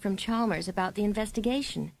had heard from Chalmers about the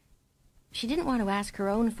investigation. She didn't want to ask her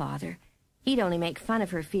own father. He'd only make fun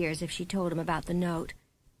of her fears if she told him about the note.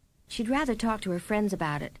 She'd rather talk to her friends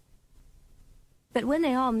about it. But when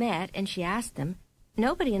they all met and she asked them,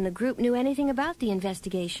 nobody in the group knew anything about the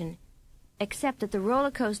investigation, except that the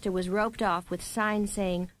roller coaster was roped off with signs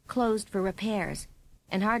saying closed for repairs,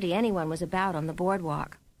 and hardly anyone was about on the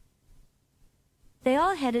boardwalk. They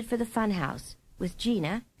all headed for the funhouse, with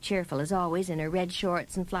Gina, cheerful as always in her red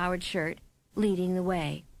shorts and flowered shirt, leading the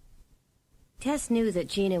way. Tess knew that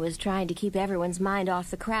Gina was trying to keep everyone's mind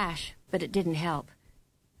off the crash, but it didn't help.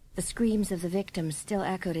 The screams of the victims still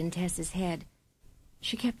echoed in Tess's head.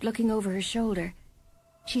 She kept looking over her shoulder.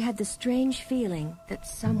 She had the strange feeling that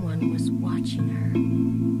someone was watching her.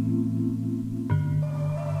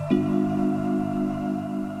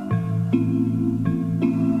 The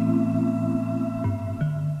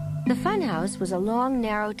Funhouse was a long,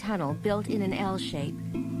 narrow tunnel built in an L shape.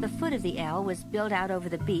 The foot of the L was built out over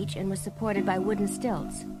the beach and was supported by wooden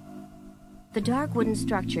stilts. The dark wooden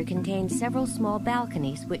structure contained several small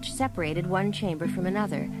balconies which separated one chamber from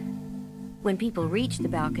another. When people reached the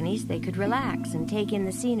balconies, they could relax and take in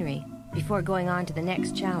the scenery before going on to the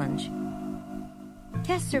next challenge.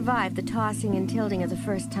 Tess survived the tossing and tilting of the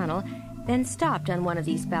first tunnel, then stopped on one of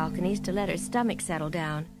these balconies to let her stomach settle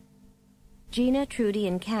down. Gina, Trudy,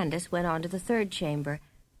 and Candace went on to the third chamber,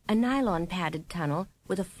 a nylon-padded tunnel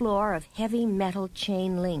with a floor of heavy metal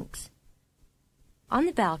chain links. On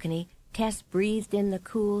the balcony, Tess breathed in the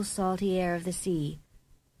cool, salty air of the sea.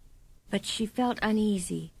 But she felt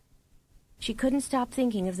uneasy. She couldn't stop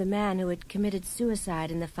thinking of the man who had committed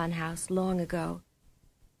suicide in the Funhouse long ago.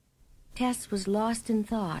 Tess was lost in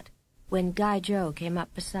thought when Guy Joe came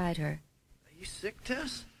up beside her. Are you sick,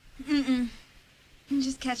 Tess? Mm-mm. I'm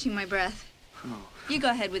just catching my breath. Oh. You go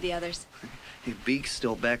ahead with the others. Hey, Beak's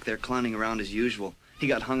still back there clowning around as usual. He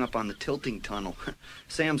got hung up on the tilting tunnel.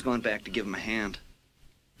 Sam's gone back to give him a hand.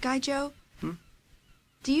 Guy Joe?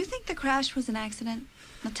 Do you think the crash was an accident?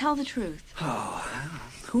 Now tell the truth. Oh,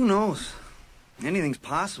 who knows? Anything's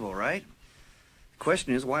possible, right? The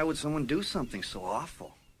question is, why would someone do something so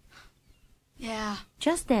awful? Yeah.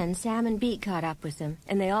 Just then, Sam and Beak caught up with them,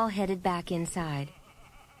 and they all headed back inside.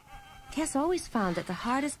 Tess always found that the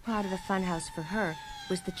hardest part of the Funhouse for her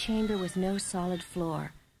was the chamber with no solid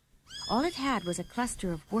floor. All it had was a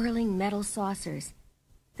cluster of whirling metal saucers.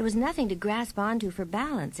 There was nothing to grasp onto for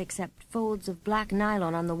balance except folds of black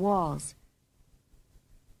nylon on the walls.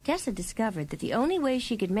 Tess had discovered that the only way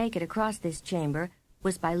she could make it across this chamber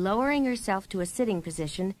was by lowering herself to a sitting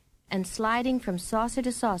position and sliding from saucer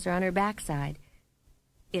to saucer on her backside.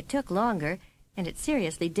 It took longer, and it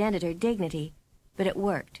seriously dented her dignity, but it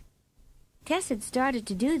worked. Tess had started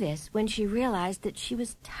to do this when she realized that she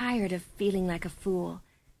was tired of feeling like a fool,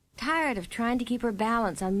 tired of trying to keep her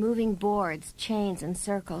balance on moving boards, chains, and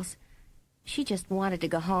circles. She just wanted to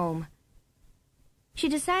go home. She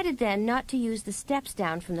decided then not to use the steps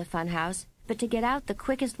down from the Funhouse, but to get out the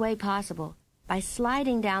quickest way possible, by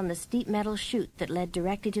sliding down the steep metal chute that led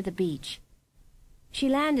directly to the beach. She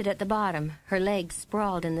landed at the bottom, her legs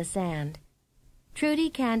sprawled in the sand. Trudy,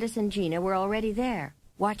 Candace, and Gina were already there,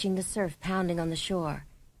 watching the surf pounding on the shore.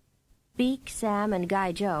 Beak, Sam, and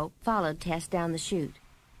Guy Joe followed Tess down the chute.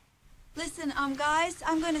 Listen, guys,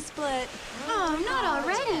 I'm going to split. Oh, not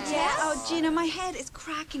already, Tess. Yeah, oh, Gina, my head is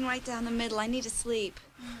cracking right down the middle. I need to sleep.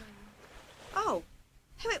 Oh,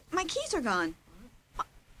 hey, wait, my keys are gone.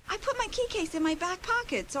 I put my key case in my back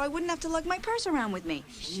pocket so I wouldn't have to lug my purse around with me.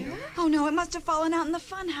 Sure? Oh, no, it must have fallen out in the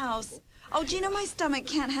Funhouse. Oh, Gina, my stomach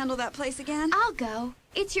can't handle that place again. I'll go.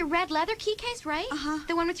 It's your red leather key case, right? Uh-huh.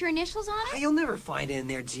 The one with your initials on it? You'll never find it in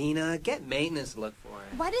there, Gina. Get maintenance to look for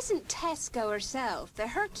it. Why doesn't Tess go herself? They're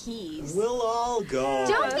her keys. We'll all go.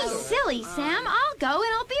 Don't be silly, Sam. I'll go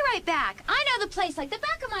and I'll be right back. I know the place like the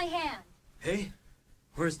back of my hand. Hey,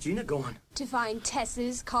 where's Gina going? To find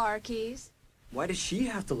Tess's car keys. Why does she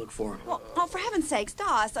have to look for them? Well, oh, for heaven's sakes,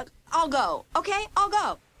 Doss, I'll go, okay? I'll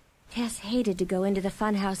go. Tess hated to go into the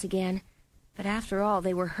Funhouse again, but after all,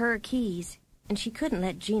 they were her keys, and she couldn't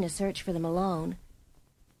let Gina search for them alone.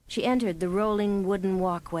 She entered the rolling wooden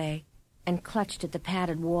walkway and clutched at the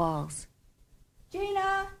padded walls.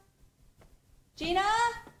 Gina? Gina?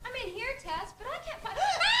 I'm in here, Tess, but I can't find...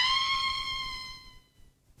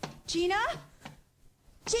 Gina?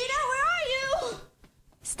 Gina, where are you?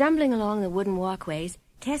 Stumbling along the wooden walkways,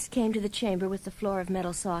 Tess came to the chamber with the floor of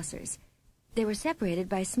metal saucers. They were separated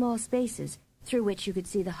by small spaces, through which you could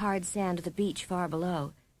see the hard sand of the beach far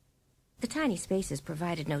below. The tiny spaces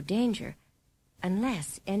provided no danger,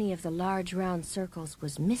 unless any of the large round circles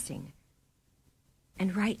was missing.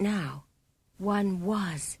 And right now, one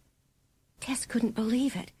was. Tess couldn't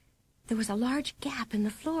believe it. There was a large gap in the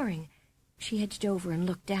flooring. She edged over and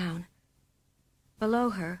looked down.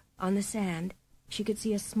 Below her, on the sand, she could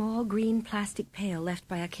see a small green plastic pail left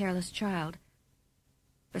by a careless child.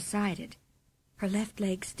 Beside it, her left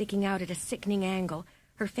leg sticking out at a sickening angle,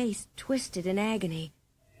 her face twisted in agony,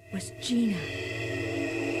 was Gina.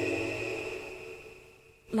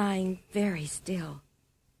 Lying very still.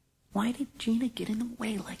 Why did Gina get in the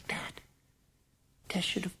way like that? Tess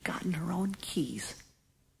should have gotten her own keys.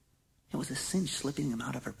 It was a cinch slipping them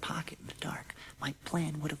out of her pocket in the dark. My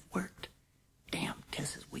plan would have worked. Damn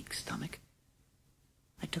Tess's weak stomach.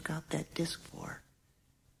 I took out that disc for her.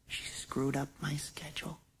 She screwed up my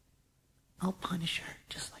schedule. I'll punish her,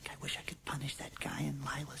 just like I wish I could punish that guy in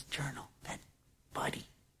Lila's journal, that Buddy.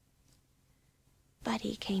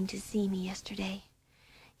 Buddy came to see me yesterday.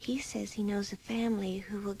 He says he knows a family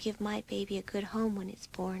who will give my baby a good home when it's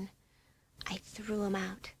born. I threw him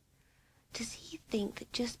out. Does he think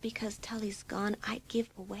that just because Tully's gone, I'd give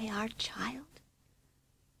away our child?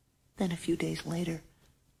 Then a few days later,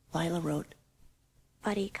 Lila wrote,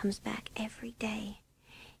 Buddy comes back every day.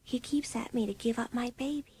 He keeps at me to give up my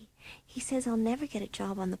baby. He says I'll never get a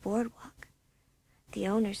job on the boardwalk. The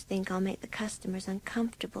owners think I'll make the customers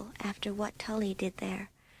uncomfortable after what Tully did there.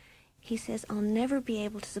 He says I'll never be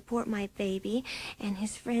able to support my baby, and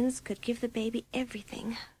his friends could give the baby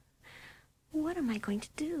everything. What am I going to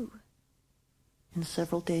do? And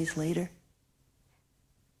several days later,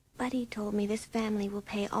 Buddy told me this family will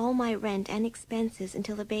pay all my rent and expenses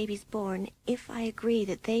until the baby's born if I agree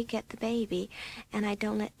that they get the baby and I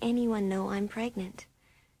don't let anyone know I'm pregnant.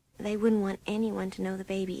 They wouldn't want anyone to know the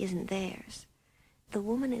baby isn't theirs. The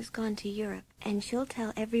woman has gone to Europe, and she'll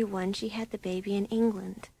tell everyone she had the baby in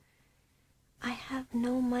England. I have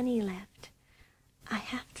no money left. I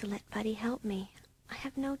have to let Buddy help me. I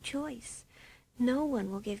have no choice. No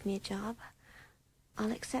one will give me a job.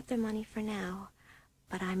 I'll accept their money for now,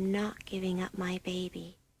 but I'm not giving up my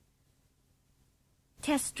baby.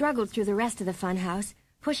 Tess struggled through the rest of the funhouse,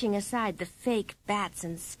 pushing aside the fake bats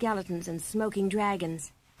and skeletons and smoking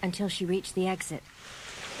dragons, until she reached the exit.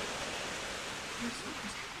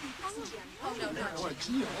 Oh, no, no.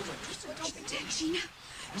 Gina.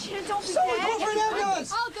 Gina, don't be Someone bad. call for an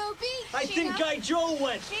ambulance! I'll go be. I think Guy Joe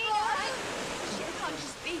went. Gina, can't you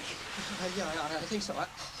speak? Yeah, I think so. I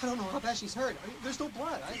don't know how bad she's hurt. There's no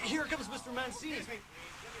blood. Here comes Mr. Mancini.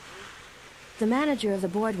 The manager of the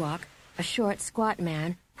boardwalk, a short, squat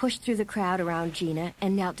man, pushed through the crowd around Gina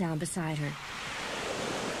and knelt down beside her.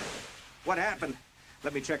 What happened?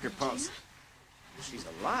 Let me check her pulse. She's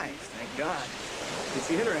alive, thank God. Did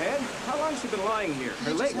she hit her head? How long has she been lying here?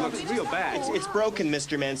 Her leg looks real bad. It's broken,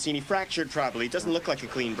 Mr. Mancini. Fractured, probably. Doesn't look like a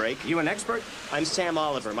clean break. You an expert? I'm Sam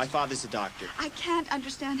Oliver. My father's a doctor. I can't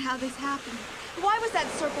understand how this happened. Why was that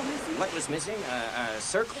circle missing? What was missing? A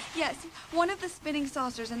circle? Yes, one of the spinning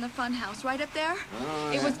saucers in the funhouse, right up there.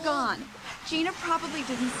 Oh, It was gone. Gina probably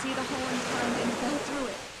didn't see the hole in time and fell through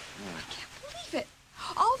it. I can't believe it.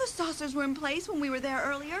 All the saucers were in place when we were there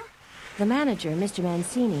earlier. The manager, Mr.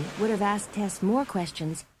 Mancini, would have asked Tess more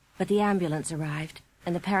questions, but the ambulance arrived,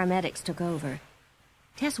 and the paramedics took over.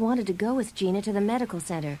 Tess wanted to go with Gina to the medical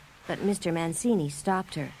center, but Mr. Mancini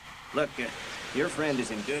stopped her. Look, your friend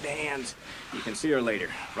is in good hands. You can see her later.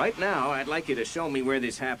 Right now, I'd like you to show me where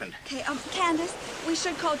this happened. Okay, Candace, we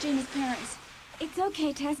should call Gina's parents. It's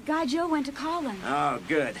okay, Tess. Guy Joe went to call them. Oh,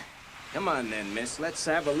 good. Come on then, miss. Let's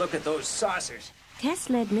have a look at those saucers. Tess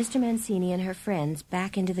led Mr. Mancini and her friends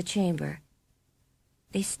back into the chamber.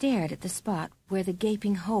 They stared at the spot where the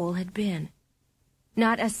gaping hole had been.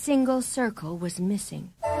 Not a single circle was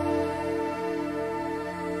missing.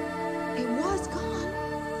 It was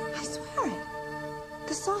gone. I swear it.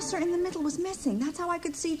 The saucer in the middle was missing. That's how I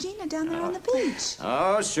could see Gina down there on the beach.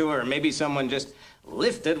 Oh, sure. Maybe someone just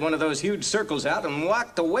lifted one of those huge circles out and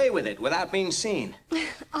walked away with it without being seen.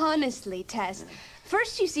 Honestly, Tess,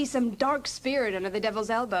 first you see some dark spirit under the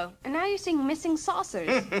devil's elbow, and now you're seeing missing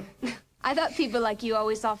saucers. I thought people like you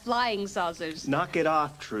always saw flying saucers. Knock it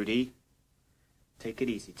off, Trudy. Take it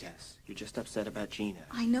easy, Tess. You're just upset about Gina.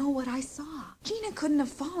 I know what I saw. Gina couldn't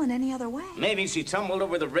have fallen any other way. Maybe she tumbled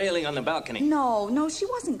over the railing on the balcony. No, she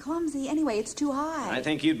wasn't clumsy. Anyway, it's too high. I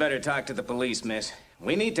think you'd better talk to the police, miss.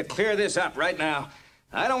 We need to clear this up right now.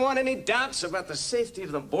 I don't want any doubts about the safety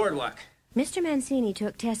of the boardwalk. Mr. Mancini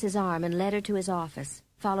took Tess's arm and led her to his office,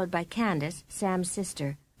 followed by Candace, Sam's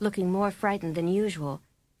sister, looking more frightened than usual,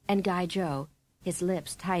 and Guy Joe, his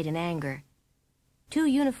lips tight in anger. 2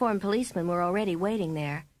 uniformed policemen were already waiting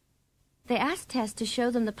there. They asked Tess to show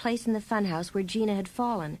them the place in the funhouse where Gina had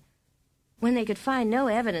fallen. When they could find no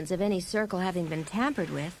evidence of any circle having been tampered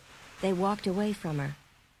with, they walked away from her.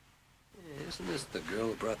 Isn't this the girl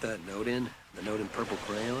who brought that note in? The note in purple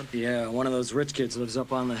crayon? Yeah, one of those rich kids lives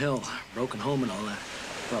up on the hill. Broken home and all that.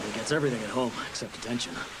 Probably gets everything at home, except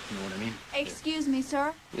attention. You know what I mean? Excuse me,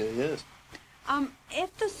 sir. Yeah, yes.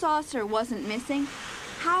 If the saucer wasn't missing,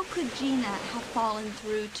 how could Gina have fallen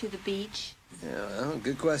through to the beach? Yeah, well,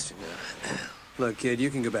 good question. Look, kid, you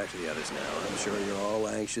can go back to the others now. I'm sure you're all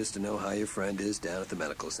anxious to know how your friend is down at the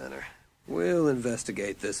medical center. We'll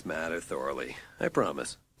investigate this matter thoroughly. I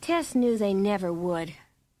promise. Tess knew they never would,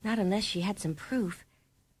 not unless she had some proof.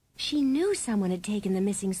 She knew someone had taken the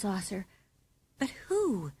missing saucer. But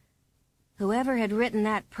who? Whoever had written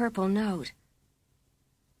that purple note.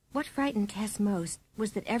 What frightened Tess most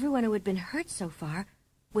was that everyone who had been hurt so far,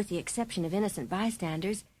 with the exception of innocent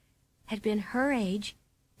bystanders, had been her age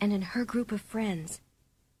and in her group of friends.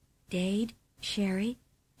 Dade, Sherry,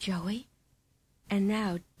 Joey, and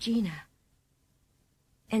now Gina.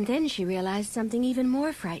 And then she realized something even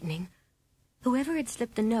more frightening. Whoever had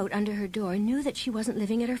slipped the note under her door knew that she wasn't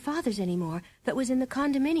living at her father's anymore, but was in the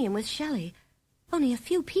condominium with Shelley. Only a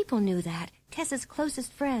few people knew that, Tess's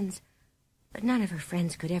closest friends. But none of her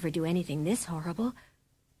friends could ever do anything this horrible.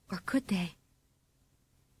 Or could they?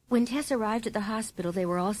 When Tess arrived at the hospital, they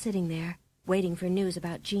were all sitting there, waiting for news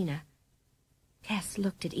about Gina. Tess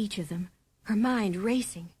looked at each of them, her mind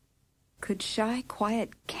racing. Could shy,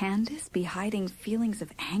 quiet Candace be hiding feelings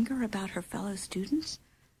of anger about her fellow students?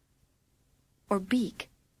 Or Beak,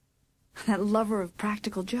 that lover of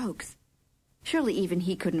practical jokes? Surely even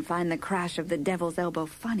he couldn't find the crash of the Devil's Elbow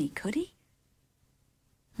funny, could he?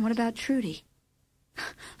 And what about Trudy?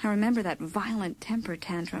 I remember that violent temper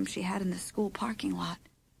tantrum she had in the school parking lot.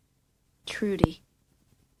 Trudy,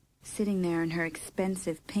 sitting there in her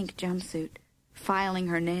expensive pink jumpsuit, filing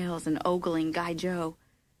her nails and ogling Guy Joe.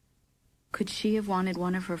 Could she have wanted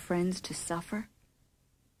one of her friends to suffer?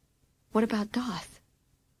 What about Doth?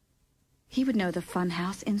 He would know the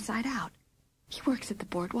Funhouse inside out. He works at the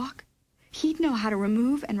boardwalk. He'd know how to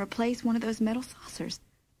remove and replace one of those metal saucers.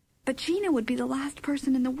 But Gina would be the last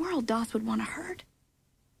person in the world Doth would want to hurt.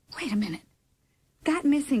 Wait a minute. That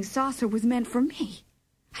missing saucer was meant for me.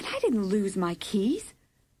 And I didn't lose my keys.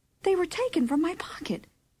 They were taken from my pocket.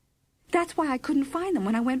 That's why I couldn't find them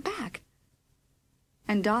when I went back.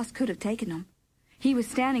 And Doss could have taken them. He was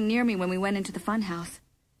standing near me when we went into the funhouse.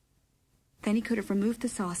 Then he could have removed the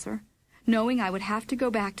saucer, knowing I would have to go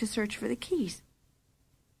back to search for the keys.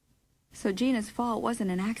 So Gina's fall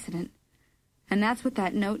wasn't an accident. And that's what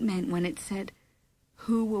that note meant when it said,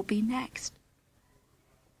 "Who will be next?"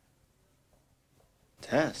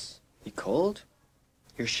 Tess, you cold?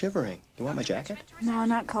 You're shivering. You want my jacket? No,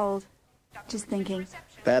 not cold. Just thinking.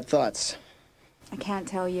 Bad thoughts. I can't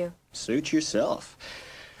tell you. Suit yourself.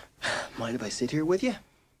 Mind if I sit here with you?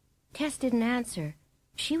 Tess didn't answer.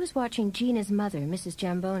 She was watching Gina's mother, Mrs.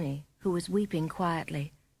 Jamboni, who was weeping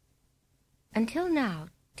quietly. Until now,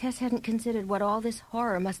 Tess hadn't considered what all this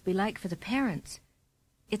horror must be like for the parents.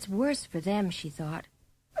 It's worse for them, she thought.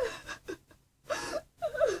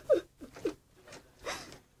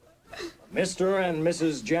 Mr. and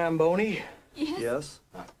Mrs. Jamboni? Yes?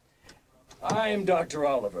 I'm Dr.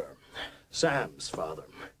 Oliver, Sam's father.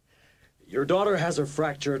 Your daughter has a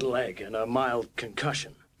fractured leg and a mild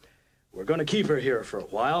concussion. We're going to keep her here for a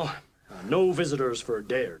while. No visitors for a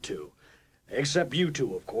day or two. Except you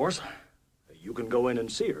two, of course. You can go in and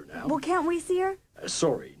see her now. Well, can't we see her?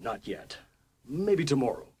 Sorry, not yet. Maybe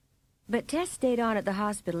tomorrow. But Tess stayed on at the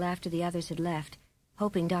hospital after the others had left,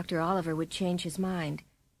 hoping Dr. Oliver would change his mind.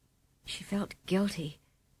 She felt guilty.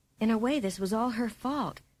 In a way, this was all her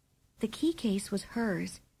fault. The key case was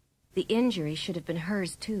hers. The injury should have been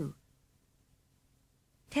hers, too.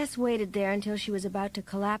 Tess waited there until she was about to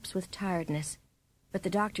collapse with tiredness, but the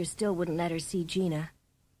doctor still wouldn't let her see Gina.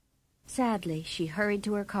 Sadly, she hurried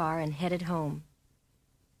to her car and headed home.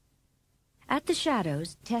 At the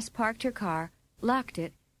Shadows, Tess parked her car, locked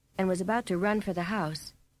it, and was about to run for the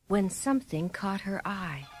house when something caught her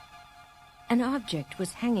eye. An object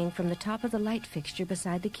was hanging from the top of the light fixture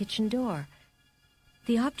beside the kitchen door.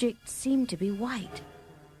 The object seemed to be white,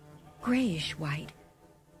 grayish white.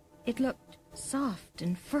 It looked soft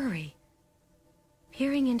and furry.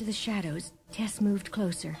 Peering into the shadows, Tess moved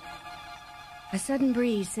closer. A sudden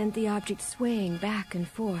breeze sent the object swaying back and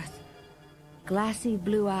forth. Glassy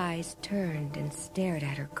blue eyes turned and stared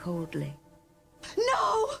at her coldly.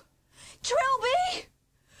 No! Trilby!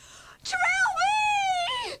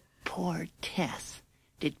 Trilby! Poor Tess.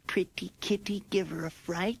 Did pretty Kitty give her a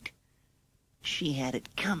fright? She had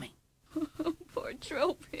it coming. Poor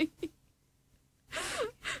Trilby.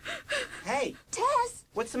 Hey! Tess!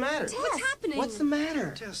 What's the matter? Tess! What's happening? What's the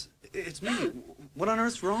matter? Tess, it's me. What on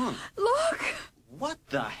earth's wrong? Look! What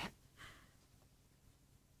the heck?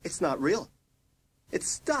 It's not real. It's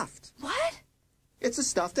stuffed. What? It's a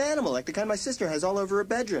stuffed animal, like the kind my sister has all over her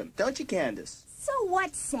bedroom. Don't you, Candace? So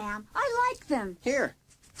what, Sam? I like them. Here,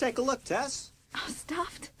 take a look, Tess. Oh,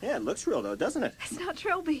 stuffed? Yeah, it looks real, though, doesn't it? It's not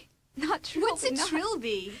Trilby. Not Trilby. What's a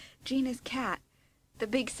Trilby? Gina's cat. The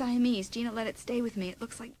big Siamese. Gina let it stay with me. It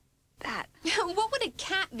looks like that. What would a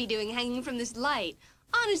cat be doing hanging from this light?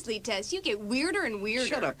 Honestly, Tess, you get weirder and weirder.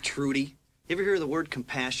 Shut up, Trudy. You ever hear the word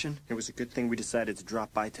compassion? It was a good thing we decided to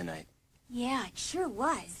drop by tonight. Yeah, it sure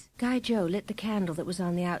was. Guy Joe lit the candle that was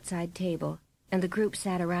on the outside table, and the group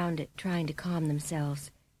sat around it, trying to calm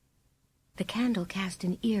themselves. The candle cast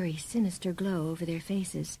an eerie, sinister glow over their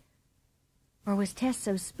faces. Or was Tess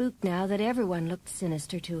so spooked now that everyone looked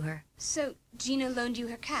sinister to her? So, Gina loaned you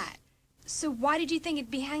her cat. So why did you think it'd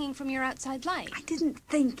be hanging from your outside light? I didn't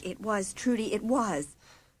think it was, Trudy. It was.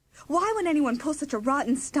 Why would anyone pull such a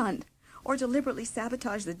rotten stunt? Or deliberately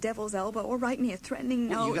sabotage the Devil's Elbow, or write me a threatening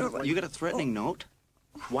note? You got a threatening note?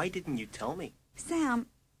 Why didn't you tell me? Sam,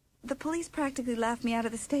 the police practically laughed me out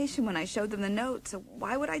of the station when I showed them the note, so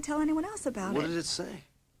why would I tell anyone else about it? What did it say?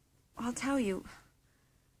 I'll tell you.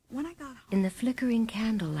 When I got home... In the flickering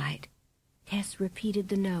candlelight, Tess repeated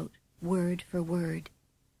the note, word for word.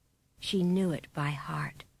 She knew it by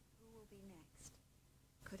heart. Who will be next?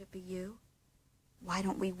 Could it be you? Why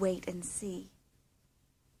don't we wait and see?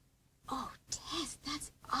 Oh, Tess,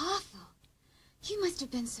 that's awful. You must have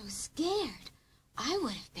been so scared. I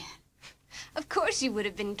would have been. Of course you would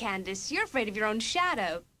have been, Candace. You're afraid of your own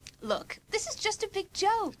shadow. Look, this is just a big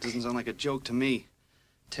joke. Doesn't sound like a joke to me.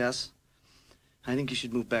 Tess, I think you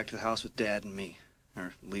should move back to the house with Dad and me.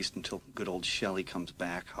 Or at least until good old Shelley comes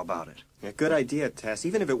back. How about it? Yeah, good idea, Tess.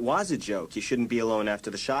 Even if it was a joke, you shouldn't be alone after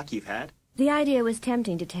the shock you've had. The idea was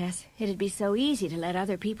tempting to Tess. It'd be so easy to let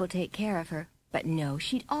other people take care of her. But no,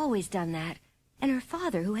 she'd always done that. And her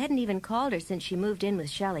father, who hadn't even called her since she moved in with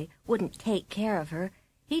Shelley, wouldn't take care of her.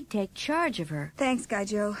 He'd take charge of her. Thanks, Guy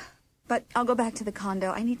Joe. But I'll go back to the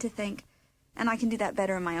condo. I need to think. And I can do that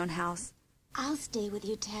better in my own house. I'll stay with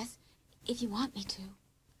you, Tess, if you want me to.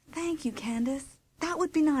 Thank you, Candace. That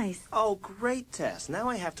would be nice. Oh, great, Tess. Now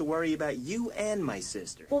I have to worry about you and my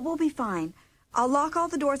sister. Well, we'll be fine. I'll lock all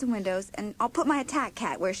the doors and windows, and I'll put my attack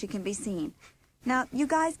cat where she can be seen. Now, you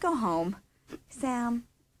guys go home. Sam,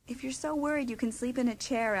 if you're so worried you can sleep in a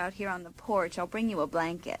chair out here on the porch, I'll bring you a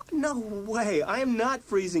blanket. No way. I am not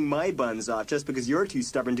freezing my buns off just because you're too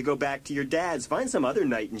stubborn to go back to your dad's. Find some other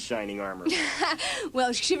knight in shining armor.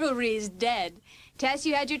 Well, chivalry is dead. Tess,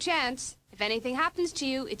 you had your chance. If anything happens to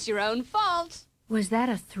you, it's your own fault. Was that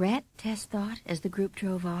a threat, Tess thought, as the group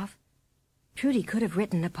drove off? Trudy could have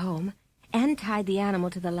written a poem, and tied the animal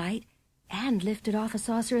to the light, and lifted off a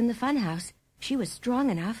saucer in the funhouse. She was strong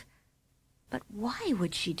enough. But why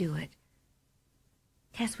would she do it?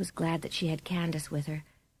 Tess was glad that she had Candace with her.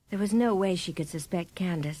 There was no way she could suspect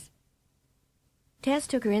Candace. Tess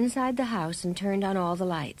took her inside the house and turned on all the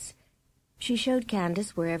lights. She showed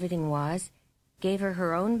Candace where everything was, gave her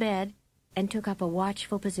her own bed, and took up a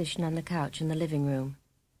watchful position on the couch in the living room,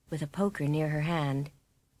 with a poker near her hand,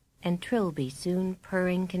 and Trilby soon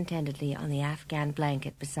purring contentedly on the Afghan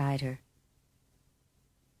blanket beside her.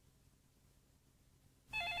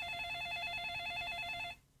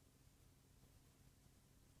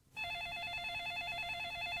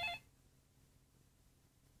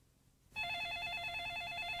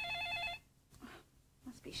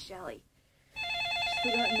 Must be Shelley.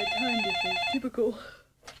 She's forgotten the time difference. Typical.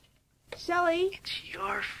 Shelley? It's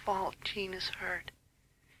your fault Gina's hurt.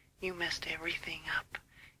 You messed everything up.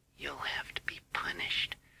 You'll have to be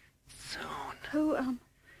punished soon.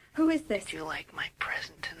 Who is this? Did you like my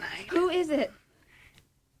present tonight? Who is it?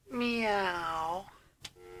 Meow.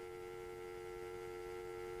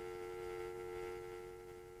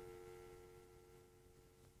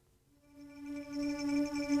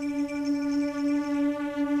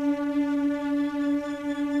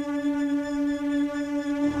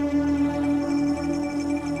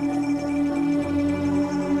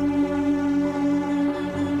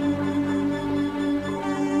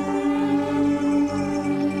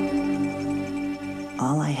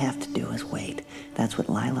 That's what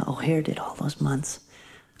Lila O'Hare did all those months.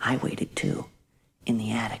 I waited too, in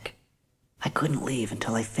the attic. I couldn't leave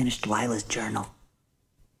until I finished Lila's journal.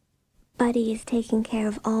 Buddy is taking care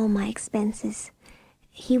of all my expenses.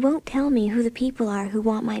 He won't tell me who the people are who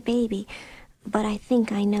want my baby, but I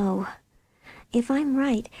think I know. If I'm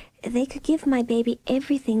right, they could give my baby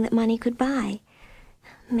everything that money could buy.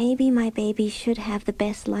 Maybe my baby should have the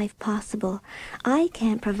best life possible. I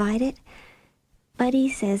can't provide it. Buddy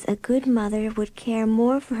says a good mother would care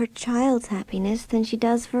more for her child's happiness than she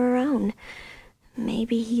does for her own.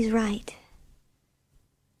 Maybe he's right.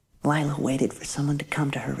 Lila waited for someone to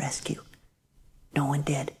come to her rescue. No one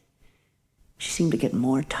did. She seemed to get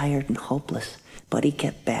more tired and hopeless. Buddy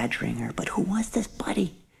kept badgering her. But who was this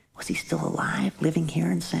Buddy? Was he still alive, living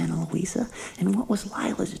here in Santa Luisa? And what was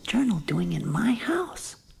Lila's journal doing in my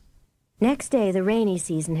house? Next day, the rainy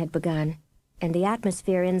season had begun, and the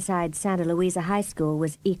atmosphere inside Santa Luisa High School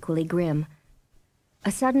was equally grim.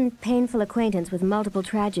 A sudden, painful acquaintance with multiple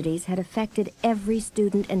tragedies had affected every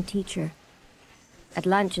student and teacher. At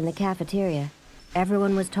lunch in the cafeteria,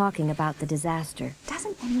 everyone was talking about the disaster.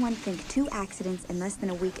 Doesn't anyone think 2 accidents in less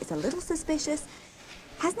than a week is a little suspicious?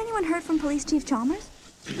 Hasn't anyone heard from Police Chief Chalmers?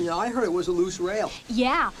 Yeah, I heard it was a loose rail.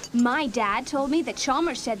 Yeah, my dad told me that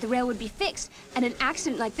Chalmers said the rail would be fixed, and an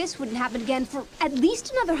accident like this wouldn't happen again for at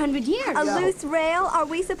least another 100 years. A loose rail? Are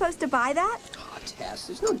we supposed to buy that? Oh, Tess,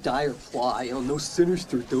 there's no dire plot, no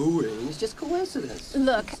sinister doing. It's just coincidence.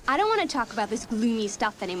 Look, I don't want to talk about this gloomy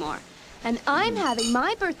stuff anymore. And I'm having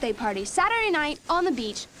my birthday party Saturday night on the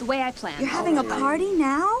beach the way I planned. You're having a party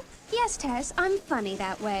now? Yes, Tess, I'm funny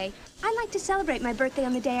that way. I like to celebrate my birthday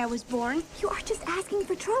on the day I was born. You are just asking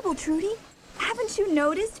for trouble, Trudy. Haven't you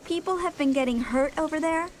noticed people have been getting hurt over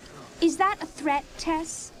there? Is that a threat,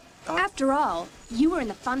 Tess? After all, you were in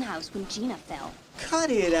the funhouse when Gina fell. Cut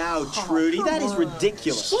it out, Trudy. That is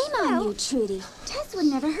ridiculous. Shame on you, Trudy. Tess would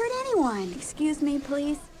never hurt anyone. Excuse me,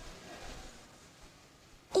 please.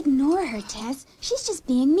 Ignore her, Tess. She's just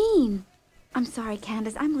being mean. I'm sorry,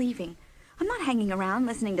 Candace. I'm leaving. I'm not hanging around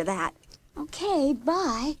listening to that. Okay,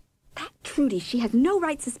 bye. That Trudy, she has no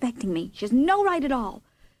right suspecting me. She has no right at all.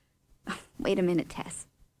 Wait a minute, Tess.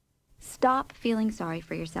 Stop feeling sorry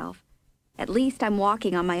for yourself. At least I'm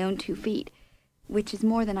walking on my own 2 feet, which is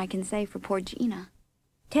more than I can say for poor Gina.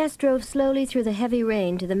 Tess drove slowly through the heavy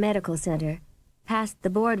rain to the medical center, past the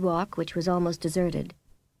boardwalk, which was almost deserted.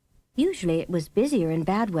 Usually it was busier in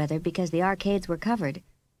bad weather because the arcades were covered.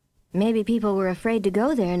 Maybe people were afraid to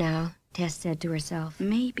go there now, Tess said to herself.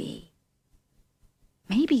 Maybe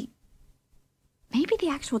the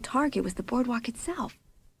actual target was the boardwalk itself.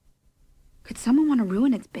 Could someone want to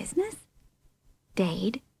ruin its business?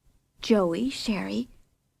 Dade, Joey, Sherry,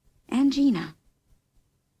 and Gina.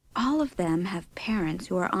 All of them have parents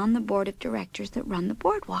who are on the board of directors that run the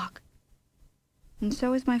boardwalk. And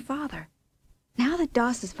so is my father. Now that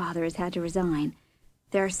Doss's father has had to resign,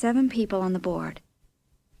 there are 7 people on the board.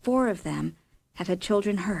 4 of them have had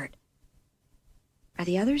children hurt. Are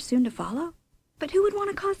the others soon to follow? But who would want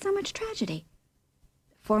to cause so much tragedy?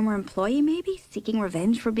 A former employee, maybe, seeking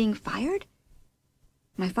revenge for being fired?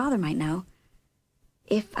 My father might know,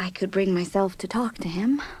 if I could bring myself to talk to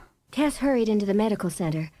him. Tess hurried into the medical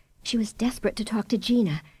center. She was desperate to talk to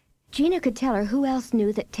Gina. Gina could tell her who else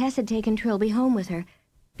knew that Tess had taken Trilby home with her,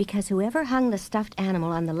 because whoever hung the stuffed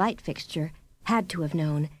animal on the light fixture had to have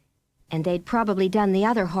known, and they'd probably done the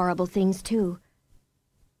other horrible things too.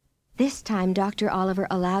 This time Dr. Oliver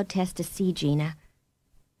allowed Tess to see Gina.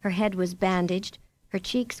 Her head was bandaged, her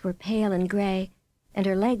cheeks were pale and gray, and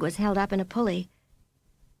her leg was held up in a pulley.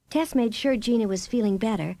 Tess made sure Gina was feeling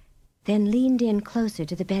better, then leaned in closer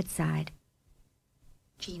to the bedside.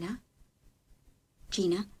 Gina?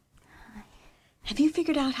 Have you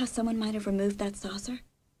figured out how someone might have removed that saucer?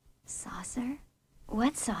 Saucer?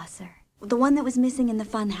 What saucer? The one that was missing in the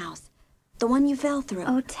funhouse. The one you fell through.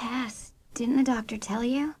 Oh, Tess, didn't the doctor tell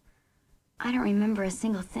you? I don't remember a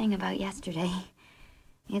single thing about yesterday.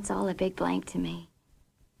 It's all a big blank to me.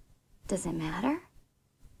 Does it matter?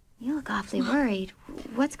 You look awfully worried.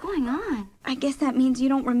 What's going on? I guess that means you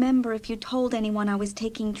don't remember if you told anyone I was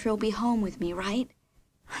taking Trilby home with me, right?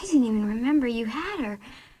 I didn't even remember you had her.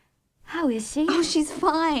 How is she? Oh, she's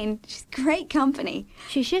fine. She's great company.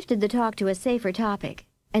 She shifted the talk to a safer topic,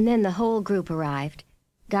 and then the whole group arrived.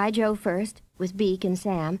 Guy Joe first, with Beak and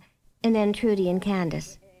Sam, and then Trudy and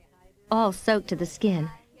Candace. All soaked to the skin.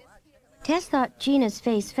 Tess thought Gina's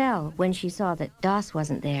face fell when she saw that Doss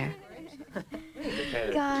wasn't there.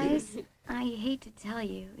 Guys, I hate to tell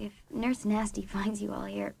you, if Nurse Nasty finds you all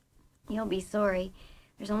here, you'll be sorry.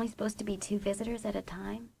 There's only supposed to be 2 visitors at a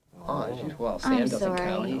time. Oh, well, Sam I'm doesn't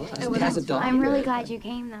sorry. count. I'm really glad you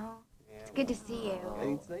came, though. It's good to see you.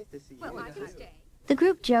 It's nice to see you. Well, I can stay. The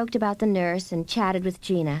group joked about the nurse and chatted with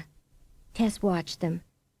Gina. Tess watched them.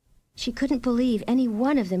 She couldn't believe any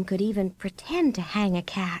one of them could even pretend to hang a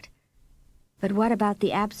cat. But what about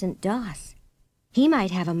the absent Doss? He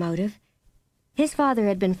might have a motive. His father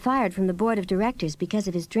had been fired from the board of directors because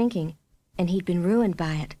of his drinking, and he'd been ruined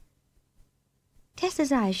by it.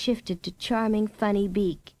 Tess's eyes shifted to charming, funny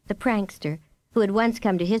Beak, the prankster, who had once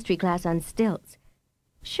come to history class on stilts.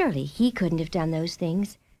 Surely he couldn't have done those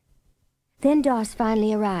things. Then Doss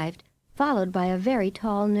finally arrived, followed by a very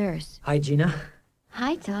tall nurse. Hi, Gina.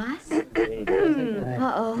 Hi, Doss.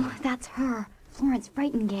 Uh-oh, that's her. Florence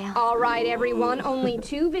Frightingale. All right, everyone. Only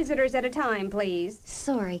 2 visitors at a time, please.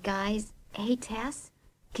 Sorry, guys. Hey, Tess,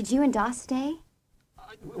 could you and Doss stay?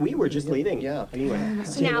 We were just leaving. Yeah. Anyway.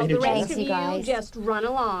 Now, the rest of you you guys. just run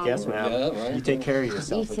along. Yes, ma'am. Yeah, right. You take care of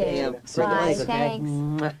yourself. You too. Okay? Bye,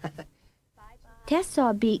 thanks. Tess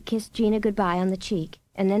saw Beak kiss Gina goodbye on the cheek,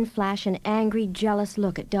 and then flash an angry, jealous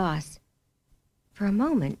look at Doss. For a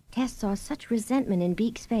moment, Tess saw such resentment in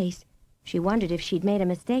Beak's face, she wondered if she'd made a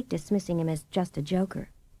mistake dismissing him as just a joker.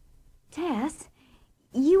 Tess,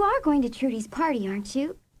 you are going to Trudy's party, aren't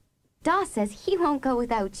you? Doss says he won't go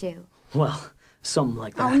without you. Well, something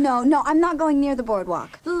like that. Oh, no, I'm not going near the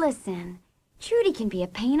boardwalk. Listen, Trudy can be a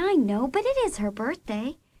pain, I know, but it is her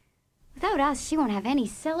birthday. Without us, she won't have any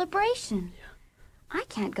celebration. Yeah. I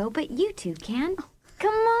can't go, but you two can.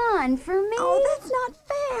 Come on, for me. Oh, that's not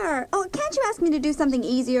fair. Oh, can't you ask me to do something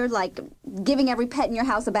easier, like giving every pet in your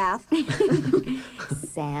house a bath?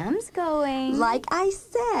 Sam's going. Like I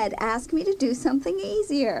said, ask me to do something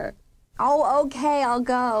easier. Oh, okay, I'll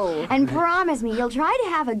go. And promise me you'll try to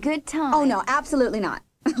have a good time. Oh, no, absolutely not.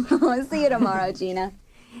 See you tomorrow, Gina.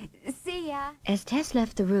 See ya. As Tess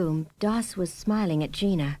left the room, Doss was smiling at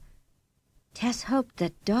Gina. Tess hoped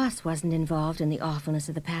that Doss wasn't involved in the awfulness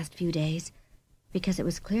of the past few days, because it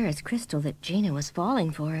was clear as crystal that Gina was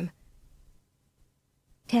falling for him.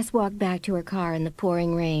 Tess walked back to her car in the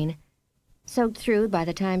pouring rain. Soaked through by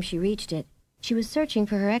the time she reached it, she was searching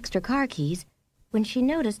for her extra car keys when she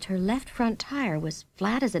noticed her left front tire was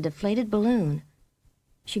flat as a deflated balloon.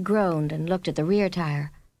 She groaned and looked at the rear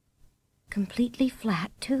tire. Completely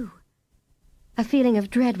flat, too. A feeling of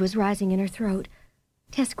dread was rising in her throat.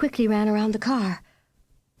 Tess quickly ran around the car.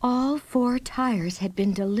 All 4 tires had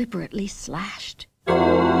been deliberately slashed.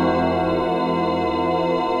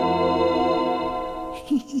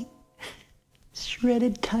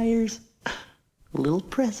 Shredded tires. A little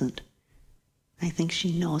present. I think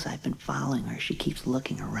she knows I've been following her. She keeps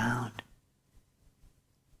looking around.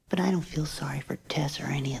 But I don't feel sorry for Tess or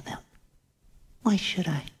any of them. Why should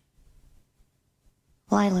I?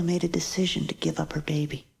 Lila made a decision to give up her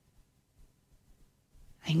baby.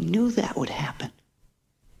 I knew that would happen.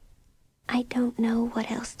 I don't know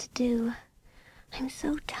what else to do. I'm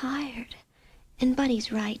so tired. And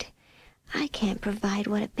Buddy's right. I can't provide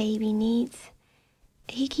what a baby needs.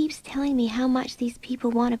 He keeps telling me how much these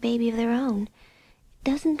people want a baby of their own.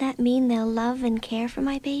 Doesn't that mean they'll love and care for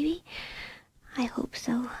my baby? I hope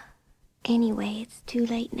so. Anyway, it's too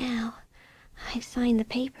late now. I've signed the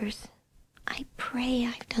papers. I pray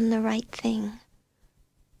I've done the right thing.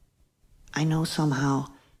 I know somehow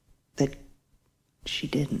that she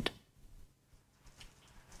didn't.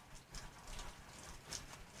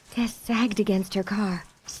 Tess sagged against her car,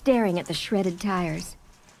 staring at the shredded tires.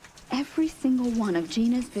 Every single one of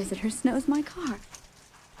Gina's visitors knows my car.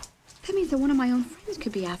 That means that one of my own friends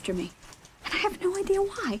could be after me. And I have no idea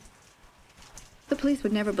why. The police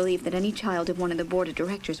would never believe that any child of one of the board of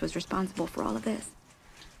directors was responsible for all of this.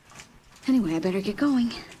 Anyway, I better get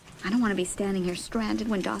going. I don't want to be standing here stranded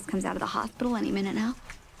when Doss comes out of the hospital any minute now.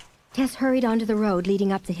 Tess hurried onto the road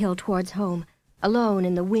leading up the hill towards home, alone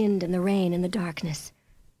in the wind and the rain and the darkness.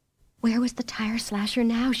 Where was the tire slasher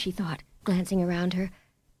now, she thought, glancing around her.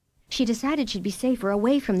 She decided she'd be safer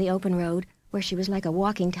away from the open road, where she was like a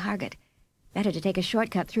walking target. Better to take a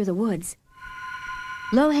shortcut through the woods.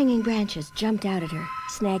 Low-hanging branches jumped out at her,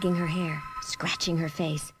 snagging her hair, scratching her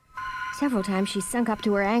face. Several times she sunk up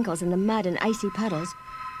to her ankles in the mud and icy puddles.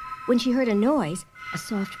 When she heard a noise, a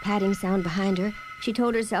soft padding sound behind her, she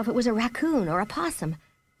told herself it was a raccoon or a possum.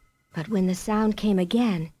 But when the sound came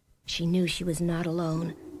again, she knew she was not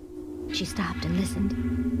alone. She stopped and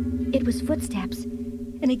listened. It was footsteps,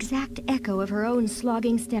 an exact echo of her own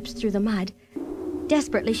slogging steps through the mud.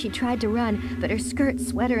 Desperately, she tried to run, but her skirt,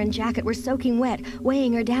 sweater, and jacket were soaking wet,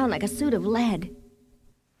 weighing her down like a suit of lead.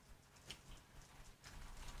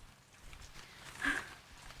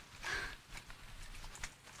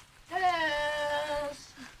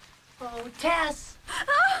 Tess! Oh, Tess!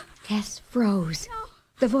 Tess froze.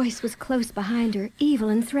 The voice was close behind her, evil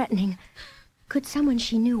and threatening. Could someone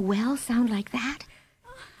she knew well sound like that?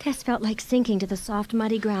 Tess felt like sinking to the soft,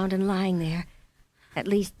 muddy ground and lying there. At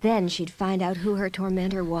least then she'd find out who her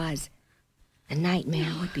tormentor was. The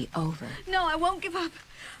nightmare would be over. No, I won't give up.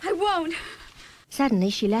 I won't. Suddenly,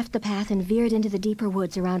 she left the path and veered into the deeper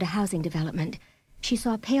woods around a housing development. She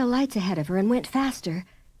saw pale lights ahead of her and went faster.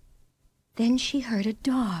 Then she heard a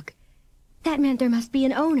dog. That meant there must be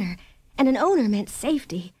an owner, and an owner meant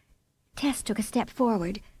safety. Tess took a step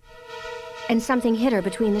forward, and something hit her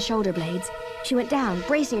between the shoulder blades. She went down,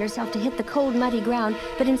 bracing herself to hit the cold, muddy ground,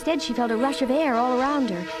 but instead she felt a rush of air all around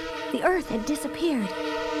her. The earth had disappeared.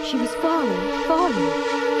 She was falling.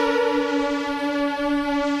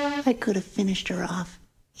 I could have finished her off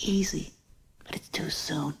easy, but it's too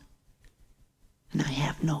soon. And I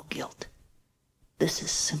have no guilt. This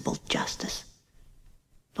is simple justice.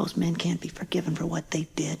 Those men can't be forgiven for what they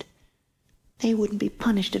did. They wouldn't be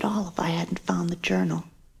punished at all if I hadn't found the journal.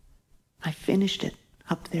 I finished it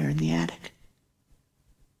up there in the attic.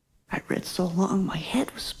 I read so long my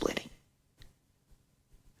head was splitting.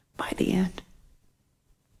 By the end,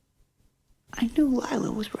 I knew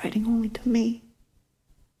Lila was writing only to me.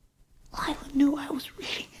 Lila knew I was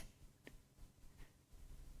reading it.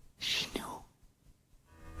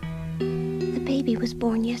 was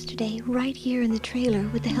born yesterday, right here in the trailer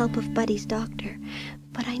with the help of Buddy's doctor.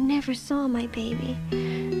 But I never saw my baby.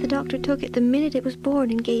 The doctor took it the minute it was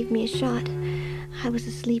born and gave me a shot. I was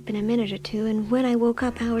asleep in a minute or two, and when I woke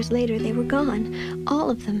up hours later, they were gone.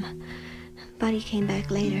 All of them. Buddy came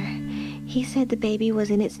back later. He said the baby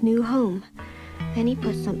was in its new home. Then he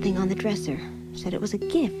put something on the dresser, said it was a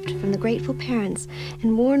gift from the grateful parents,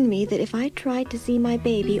 and warned me that if I tried to see my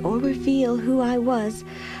baby or reveal who I was,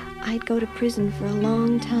 I'd go to prison for a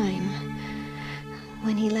long time.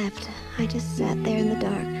 When he left, I just sat there in the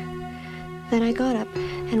dark. Then I got up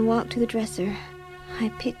and walked to the dresser. I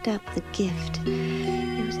picked up the gift.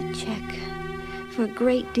 It was a check for a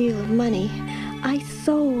great deal of money. I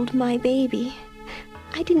sold my baby.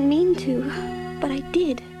 I didn't mean to, but I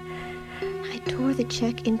did. I tore the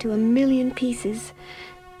check into 1,000,000 pieces.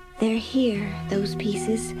 They're here, those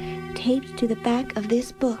pieces, taped to the back of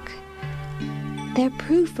this book. They're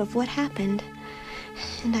proof of what happened.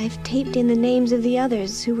 And I've taped in the names of the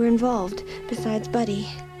others who were involved, besides Buddy.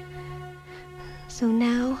 So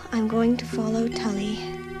now I'm going to follow Tully.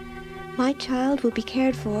 My child will be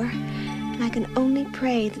cared for, and I can only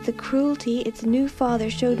pray that the cruelty its new father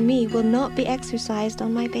showed me will not be exercised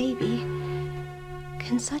on my baby.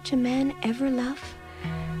 Can such a man ever love?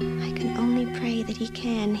 I can only pray that he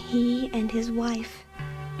can, he and his wife.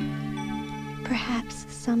 Perhaps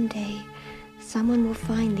someday someone will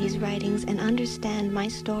find these writings and understand my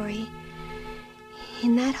story.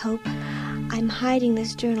 In that hope, I'm hiding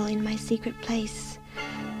this journal in my secret place.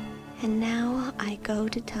 And now I go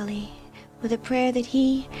to Tully with a prayer that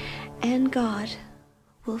he and God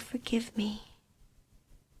will forgive me.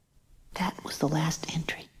 That was the last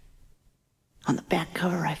entry. On the back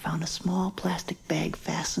cover, I found a small plastic bag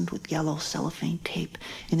fastened with yellow cellophane tape,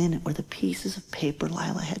 and in it were the pieces of paper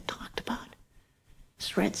Lila had talked about.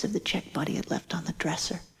 Shreds of the check Buddy had left on the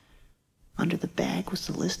dresser. Under the bag was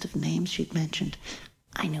the list of names she'd mentioned.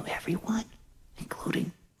 I knew everyone,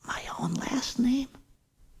 including my own last name.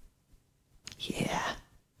 Yeah.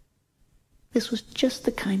 This was just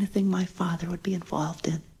the kind of thing my father would be involved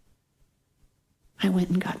in. I went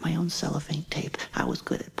and got my own cellophane tape. I was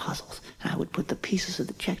good at puzzles, and I would put the pieces of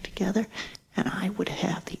the check together, and I would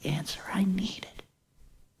have the answer I needed.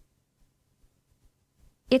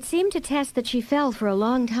 It seemed to Tess that she fell for a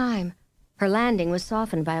long time. Her landing was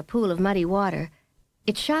softened by a pool of muddy water.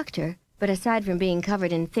 It shocked her, but aside from being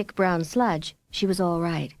covered in thick brown sludge, she was all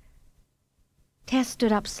right. Tess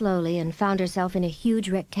stood up slowly and found herself in a huge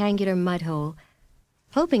rectangular mud hole.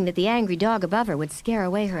 Hoping that the angry dog above her would scare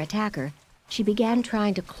away her attacker, she began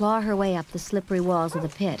trying to claw her way up the slippery walls of the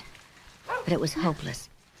pit. But it was hopeless.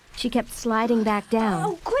 She kept sliding back down.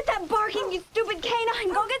 Oh, quit that barking, you stupid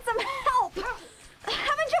canine! Go get some help!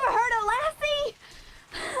 Haven't you ever heard of Lassie?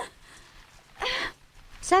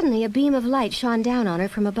 Suddenly, a beam of light shone down on her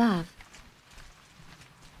from above.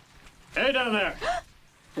 Hey, down there!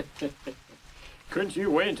 Couldn't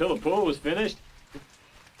you wait until the pool was finished?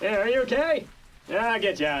 Hey, are you okay? Yeah, I'll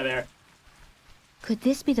get you out of there. Could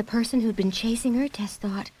this be the person who'd been chasing her, Tess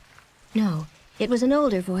thought? No, it was an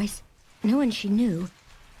older voice, no one she knew.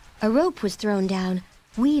 A rope was thrown down,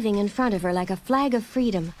 weaving in front of her like a flag of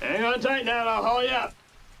freedom. Hang on tight now, I'll haul you up.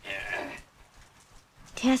 Yeah.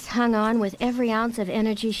 Tess hung on with every ounce of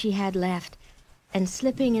energy she had left, and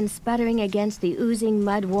slipping and sputtering against the oozing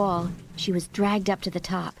mud wall, she was dragged up to the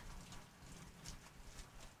top.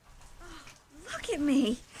 Look at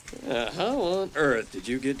me. How on earth did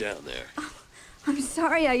you get down there? Oh, I'm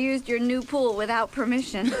sorry I used your new pool without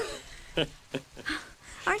permission.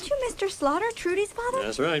 Aren't you Mr. Slaughter, Trudy's father?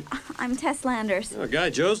 That's right. I'm Tess Landers. Oh, Guy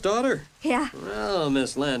Joe's daughter? Yeah. Well,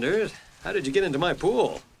 Miss Landers, how did you get into my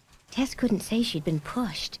pool? Tess couldn't say she'd been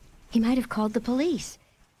pushed. He might have called the police,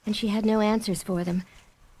 and she had no answers for them.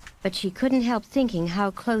 But she couldn't help thinking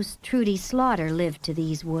how close Trudy Slaughter lived to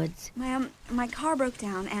these woods. My car broke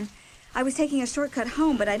down, and I was taking a shortcut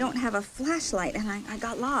home, but I don't have a flashlight, and I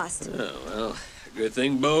got lost. Oh, well, good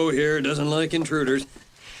thing Bo here doesn't like intruders.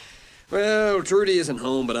 Well, Trudy isn't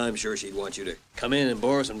home, but I'm sure she'd want you to come in and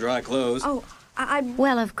borrow some dry clothes. Oh,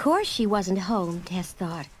 Well, of course she wasn't home, Tess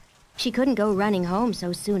thought. She couldn't go running home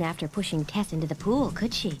so soon after pushing Tess into the pool,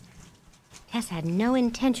 could she? Tess had no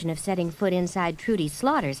intention of setting foot inside Trudy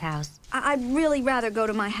Slaughter's house. I'd really rather go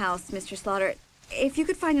to my house, Mr. Slaughter. If you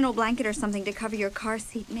could find an old blanket or something to cover your car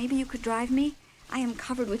seat, maybe you could drive me? I am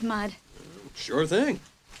covered with mud. Sure thing.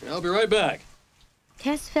 I'll be right back.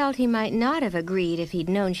 Tess felt he might not have agreed if he'd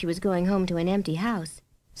known she was going home to an empty house,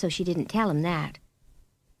 so she didn't tell him that.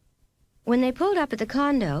 When they pulled up at the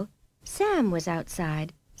condo, Sam was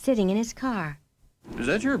outside, sitting in his car. Is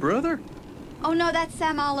that your brother? Oh, no, that's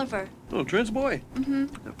Sam Oliver. Oh, Trent's boy?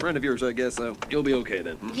 Mm-hmm. A friend of yours, I guess, so you'll be okay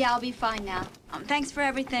then. Yeah, I'll be fine now. Thanks for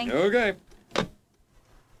everything. Okay.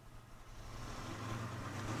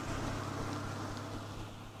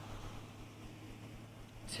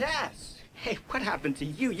 Tess! Hey, what happened to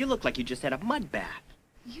you? You look like you just had a mud bath.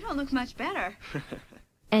 You don't look much better.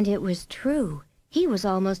 And it was true. He was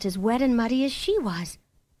almost as wet and muddy as she was.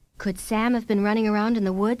 Could Sam have been running around in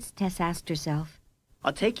the woods? Tess asked herself.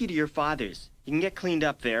 I'll take you to your father's. You can get cleaned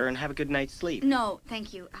up there and have a good night's sleep. No,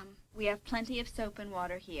 thank you. We have plenty of soap and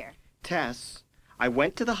water here. Tess, I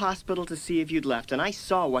went to the hospital to see if you'd left, and I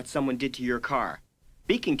saw what someone did to your car.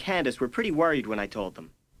 Beak and Candace were pretty worried when I told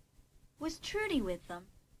them. Was Trudy with them?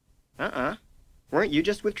 Weren't you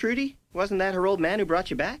just with Trudy? Wasn't that her old man who brought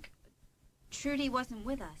you back? Trudy wasn't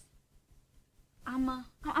with us.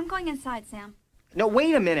 I'm going inside, Sam. No,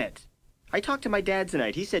 wait a minute. I talked to my dad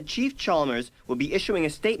tonight. He said Chief Chalmers will be issuing a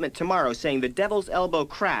statement tomorrow saying the Devil's Elbow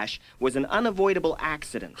crash was an unavoidable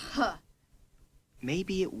accident. Huh.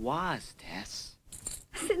 Maybe it was, Tess.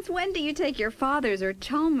 Since when do you take your father's or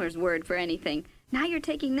Chalmers' word for anything? Now you're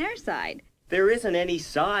taking their side. There isn't any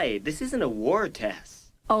side. This isn't a war,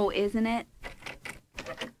 Tess. Oh, isn't it?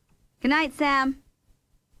 Good night, Sam.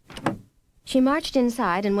 She marched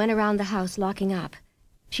inside and went around the house locking up.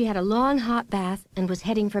 She had a long hot bath and was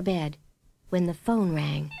heading for bed when the phone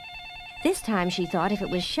rang. This time she thought if it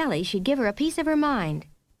was Shelley, she'd give her a piece of her mind.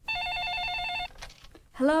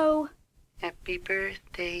 Hello? Happy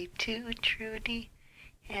birthday to Trudy.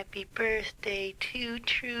 Happy birthday to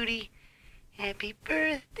Trudy. Happy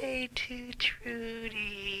birthday to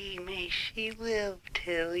Trudy. May she live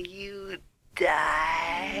till you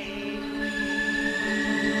die.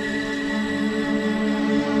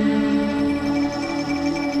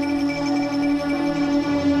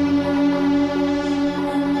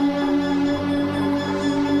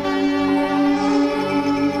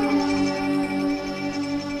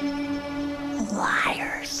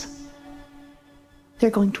 They're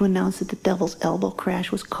going to announce that the Devil's Elbow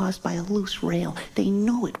crash was caused by a loose rail. They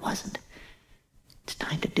know it wasn't. It's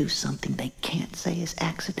time to do something they can't say is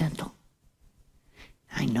accidental.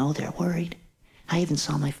 I know they're worried. I even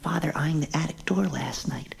saw my father eyeing the attic door last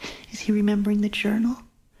night. Is he remembering the journal?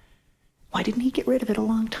 Why didn't he get rid of it a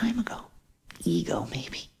long time ago? Ego,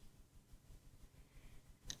 maybe.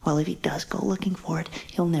 Well, if he does go looking for it,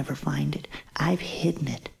 he'll never find it. I've hidden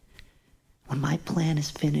it. When my plan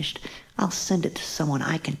is finished, I'll send it to someone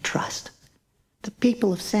I can trust. The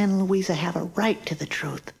people of San Luisa have a right to the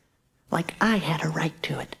truth, like I had a right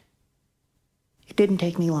to it. It didn't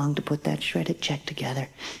take me long to put that shredded check together,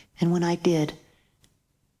 and when I did,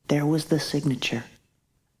 there was the signature,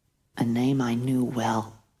 a name I knew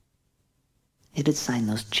well. It had signed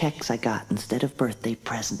those checks I got instead of birthday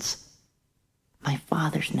presents. My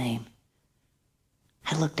father's name.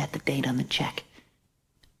 I looked at the date on the check.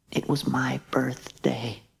 It was my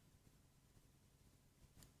birthday.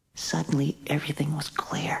 Suddenly, everything was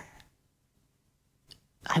clear.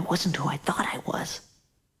 I wasn't who I thought I was.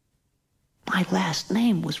 My last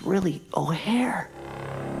name was really O'Hare.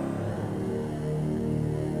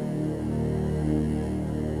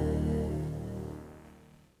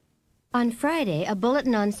 On Friday, a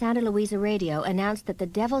bulletin on Santa Luisa radio announced that the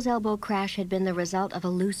Devil's Elbow crash had been the result of a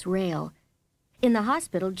loose rail. In the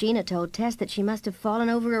hospital, Gina told Tess that she must have fallen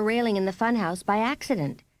over a railing in the funhouse by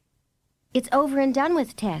accident. "It's over and done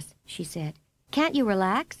with, Tess," she said. "Can't you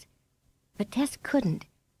relax?" But Tess couldn't.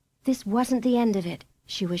 This wasn't the end of it.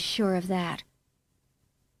 She was sure of that.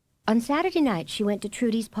 On Saturday night, she went to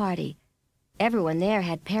Trudy's party. Everyone there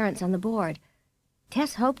had parents on the board.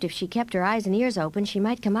 Tess hoped if she kept her eyes and ears open, she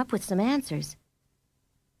might come up with some answers.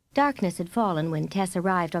 Darkness had fallen when Tess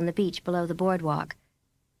arrived on the beach below the boardwalk.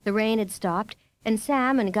 The rain had stopped, and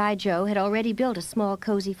Sam and Guy Joe had already built a small,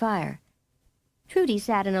 cozy fire. Trudy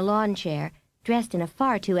sat in a lawn chair, dressed in a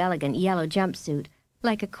far too elegant yellow jumpsuit,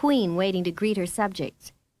 like a queen waiting to greet her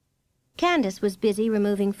subjects. Candace was busy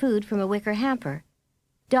removing food from a wicker hamper.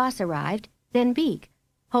 Doss arrived, then Beak,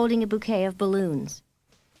 holding a bouquet of balloons.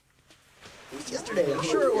 It was yesterday, I'm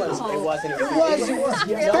sure it was. It wasn't.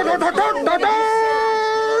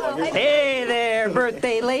 Hey there,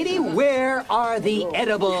 birthday lady. Where are the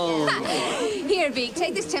edibles? Here, Beak,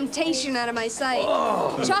 take this temptation out of my sight.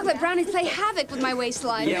 Oh. Chocolate brownies play havoc with my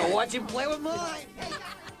waistline. Yeah, watch him play with mine.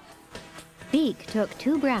 Beak took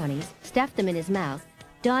 2 brownies, stuffed them in his mouth,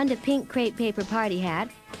 donned a pink crepe paper party hat,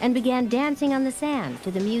 and began dancing on the sand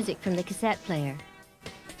to the music from the cassette player.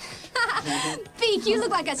 Beak, you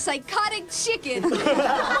look like a psychotic chicken.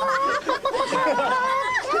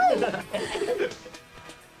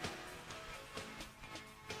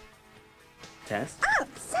 Tess? Oh,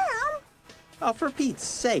 Sam! Oh, for Pete's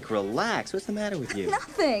sake, relax. What's the matter with you?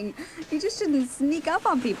 Nothing. You just shouldn't sneak up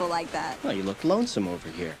on people like that. Well, you look lonesome over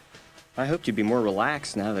here. I hoped you'd be more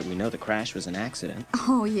relaxed now that we know the crash was an accident.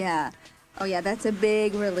 Oh, yeah. Oh, yeah, that's a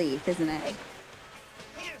big relief, isn't it?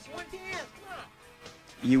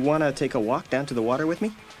 You want to take a walk down to the water with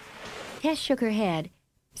me? Tess shook her head.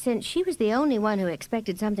 Since she was the only one who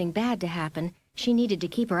expected something bad to happen, she needed to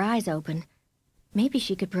keep her eyes open. Maybe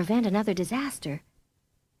she could prevent another disaster.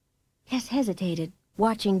 Tess hesitated,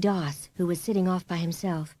 watching Doss, who was sitting off by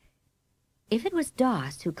himself. If it was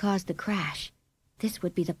Doss who caused the crash, this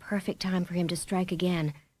would be the perfect time for him to strike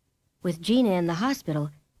again. With Gina in the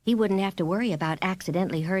hospital, he wouldn't have to worry about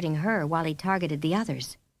accidentally hurting her while he targeted the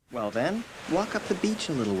others. Well then, walk up the beach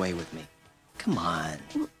a little way with me. Come on.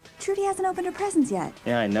 Well, Trudy hasn't opened her presents yet.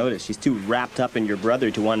 Yeah, I noticed. She's too wrapped up in your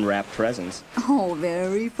brother to unwrap presents. Oh,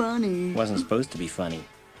 very funny. Wasn't supposed to be funny.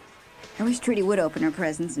 I wish Trudy would open her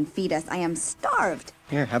presents and feed us. I am starved.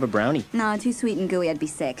 Here, have a brownie. No, too sweet and gooey, I'd be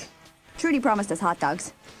sick. Trudy promised us hot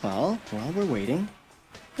dogs. Well, while we're waiting,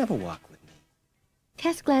 have a walk with me.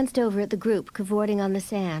 Tess glanced over at the group cavorting on the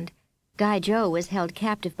sand. Guy Joe was held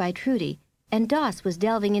captive by Trudy, and Doss was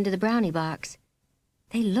delving into the brownie box.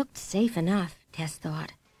 They looked safe enough, Tess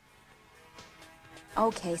thought.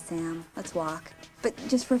 Okay, Sam, let's walk. But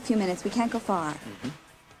just for a few minutes, we can't go far.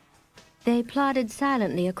 They plodded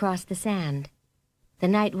silently across the sand. The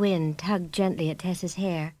night wind tugged gently at Tess's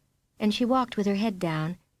hair, and she walked with her head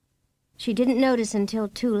down. She didn't notice until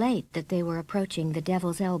too late that they were approaching the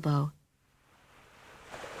Devil's Elbow.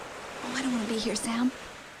 Oh, I don't want to be here, Sam.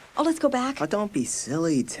 Oh, let's go back. Oh, don't be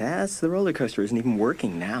silly, Tess. The roller coaster isn't even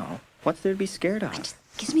working now. What's there to be scared of? It just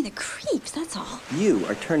gives me the creeps, that's all. You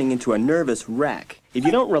are turning into a nervous wreck. If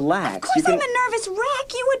you don't relax, Of course you can... I'm a nervous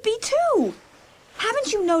wreck. You would be too.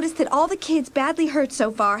 Haven't you noticed that all the kids badly hurt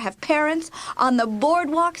so far have parents on the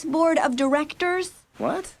Boardwalk's board of directors?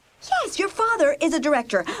 What? Yes, your father is a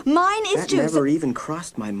director. Mine is too. That never even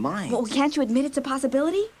crossed my mind. Well, can't you admit it's a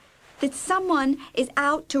possibility? That someone is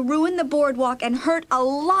out to ruin the boardwalk and hurt a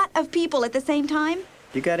lot of people at the same time?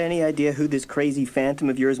 You got any idea who this crazy phantom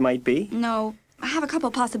of yours might be? No. I have a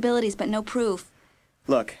couple possibilities, but no proof.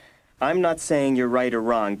 Look, I'm not saying you're right or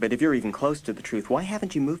wrong, but if you're even close to the truth, why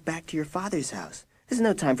haven't you moved back to your father's house? There's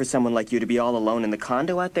no time for someone like you to be all alone in the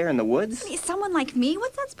condo out there in the woods. Someone like me?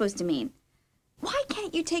 What's that supposed to mean? Why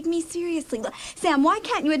can't you take me seriously? Sam, why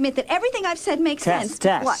can't you admit that everything I've said makes sense?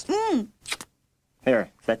 Tess. What?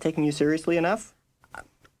 There, is that taking you seriously enough?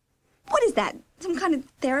 What is that? Some kind of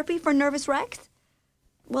therapy for nervous wrecks?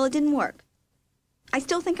 Well, it didn't work. I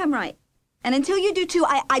still think I'm right. And until you do too,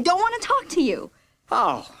 I don't want to talk to you.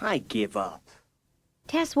 Oh, I give up.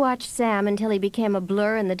 Tess watched Sam until he became a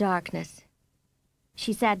blur in the darkness.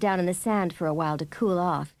 She sat down in the sand for a while to cool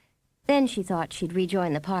off. Then she thought she'd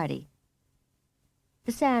rejoin the party.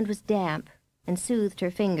 The sand was damp and soothed her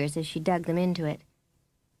fingers as she dug them into it.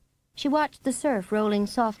 She watched the surf rolling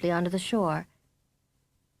softly onto the shore.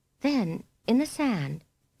 Then, in the sand,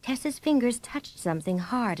 Tess's fingers touched something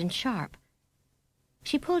hard and sharp.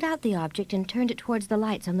 She pulled out the object and turned it towards the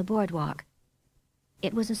lights on the boardwalk.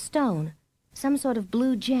 It was a stone, some sort of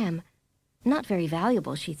blue gem. Not very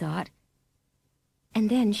valuable, she thought. And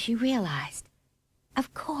then she realized.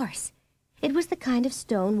 Of course, it was the kind of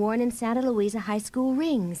stone worn in Santa Luisa high school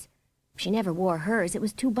rings. She never wore hers, it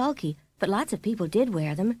was too bulky, but lots of people did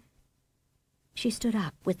wear them. She stood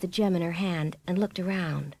up with the gem in her hand and looked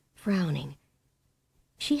around, frowning.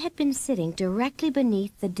 She had been sitting directly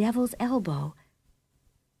beneath the Devil's Elbow.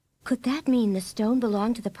 Could that mean the stone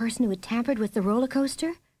belonged to the person who had tampered with the roller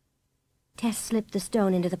coaster? Tess slipped the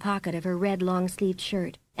stone into the pocket of her red long-sleeved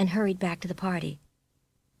shirt and hurried back to the party.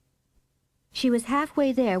 She was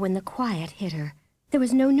halfway there when the quiet hit her. There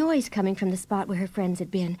was no noise coming from the spot where her friends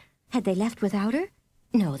had been. Had they left without her?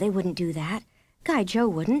 No, they wouldn't do that. Guy Joe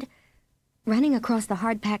wouldn't. Running across the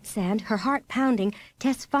hard-packed sand, her heart pounding,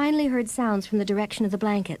 Tess finally heard sounds from the direction of the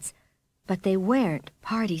blankets. But they weren't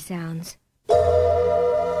party sounds.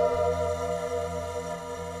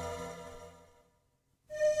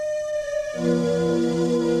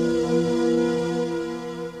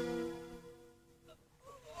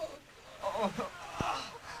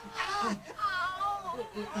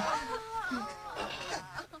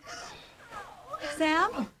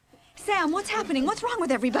 Sam? Sam, what's happening? What's wrong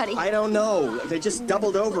with everybody? I don't know. They just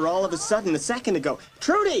doubled over all of a sudden a second ago.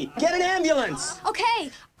 Trudy, get an ambulance!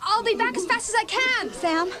 Okay, I'll be back as fast as I can.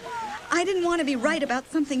 Sam, I didn't want to be right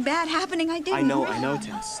about something bad happening. I didn't. I know,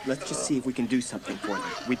 Tess. Let's just see if we can do something for them.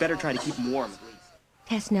 We better try to keep them warm.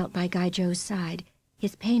 Tess knelt by Guy Joe's side.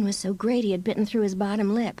 His pain was so great he had bitten through his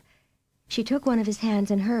bottom lip. She took one of his hands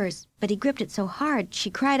in hers, but he gripped it so hard she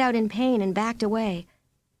cried out in pain and backed away.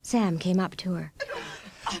 Sam came up to her.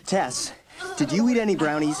 Tess, did you eat any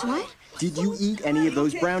brownies? What? Did you eat any of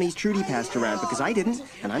those brownies Trudy passed around? Because I didn't,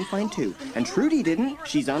 and I'm fine too. And Trudy didn't.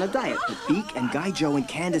 She's on a diet. But Beak and Guy Joe and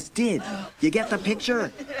Candace did. You get the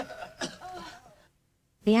picture?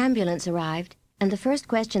 The ambulance arrived, and the first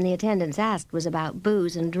question the attendants asked was about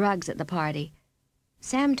booze and drugs at the party.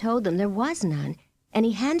 Sam told them there was none, and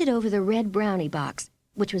he handed over the red brownie box,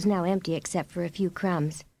 which was now empty except for a few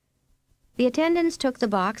crumbs. The attendants took the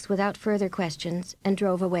box without further questions and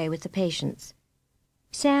drove away with the patients.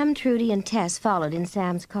 Sam, Trudy, and Tess followed in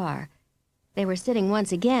Sam's car. They were sitting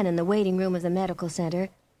once again in the waiting room of the medical center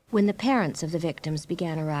when the parents of the victims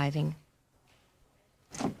began arriving.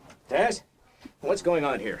 Tess, what's going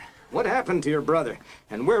on here? What happened to your brother?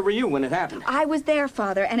 And where were you when it happened? I was there,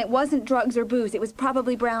 Father, and it wasn't drugs or booze. It was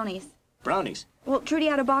probably brownies. Brownies? Well, Trudy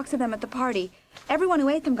had a box of them at the party. Everyone who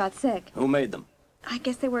ate them got sick. Who made them? I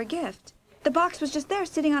guess they were a gift. The box was just there,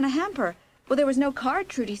 sitting on a hamper. Well, there was no card,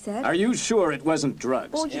 Trudy said. Are you sure it wasn't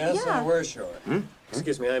drugs? Well, yes, yeah. we're sure. Hmm?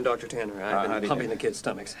 Excuse me, I'm Dr. Tanner. I've been howdy pumping do. the kids'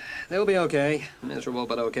 stomachs. They'll be okay. Miserable,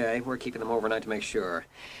 but okay. We're keeping them overnight to make sure.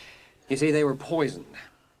 You see, they were poisoned.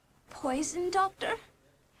 Poison, Doctor?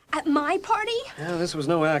 At my party? Well, this was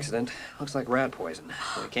no accident. Looks like rat poison.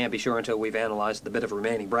 We can't be sure until we've analyzed the bit of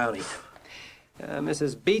remaining brownie.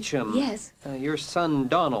 Mrs. Beecham. Yes? Your son,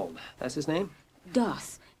 Donald. That's his name?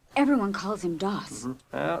 Doss. Everyone calls him Doss. Mm-hmm.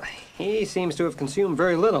 Well, he seems to have consumed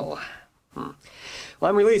very little. Well,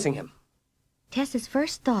 I'm releasing him. Tess's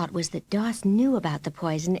first thought was that Doss knew about the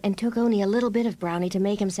poison and took only a little bit of brownie to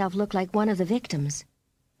make himself look like one of the victims.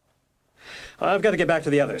 I've got to get back to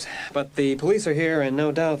the others, but the police are here, and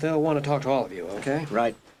no doubt they'll want to talk to all of you, okay?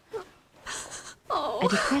 Right. A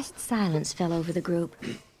depressed silence fell over the group.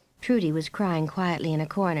 Trudy was crying quietly in a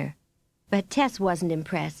corner. But Tess wasn't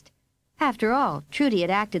impressed. After all, Trudy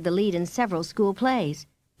had acted the lead in several school plays.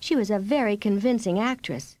 She was a very convincing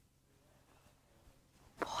actress.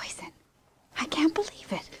 Poison. I can't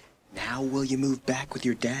believe it. Now will you move back with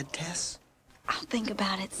your dad, Tess? I'll think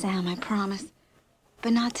about it, Sam, I promise.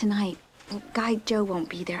 But not tonight. Guy Joe won't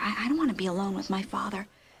be there. I don't want to be alone with my father.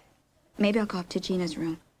 Maybe I'll go up to Gina's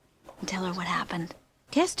room and tell her what happened.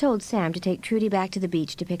 Tess told Sam to take Trudy back to the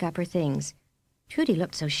beach to pick up her things. Trudy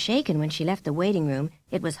looked so shaken when she left the waiting room,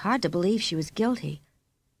 it was hard to believe she was guilty.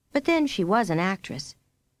 But then she was an actress.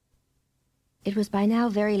 It was by now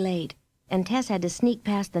very late, and Tess had to sneak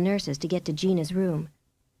past the nurses to get to Gina's room.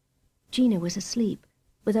 Gina was asleep,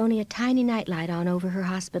 with only a tiny nightlight on over her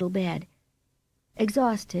hospital bed.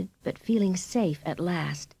 Exhausted, but feeling safe at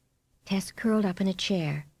last, Tess curled up in a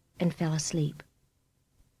chair and fell asleep.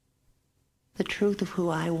 The truth of who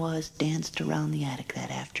I was danced around the attic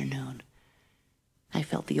that afternoon. I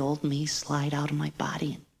felt the old me slide out of my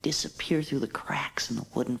body and disappear through the cracks in the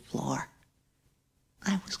wooden floor.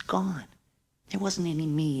 I was gone. There wasn't any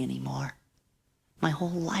me anymore. My whole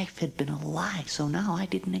life had been a lie, so now I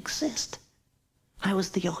didn't exist. I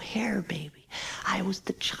was the O'Hare baby. I was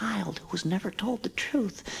the child who was never told the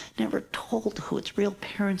truth, never told who its real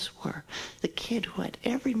parents were, the kid who had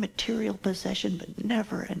every material possession but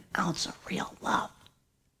never an ounce of real love.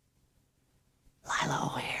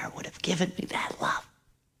 Lila O'Hare would have given me that love.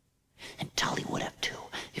 And Tully would have too,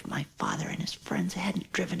 if my father and his friends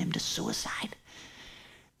hadn't driven him to suicide.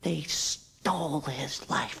 They stole his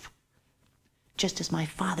life, just as my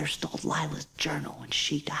father stole Lila's journal when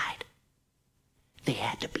she died. They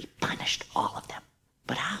had to be punished, all of them.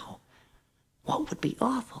 But how? What would be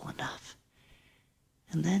awful enough?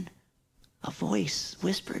 And then a voice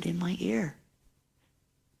whispered in my ear,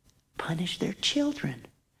 "Punish their children.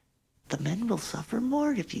 The men will suffer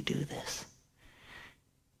more if you do this."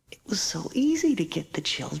 It was so easy to get the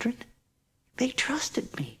children. They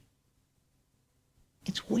trusted me.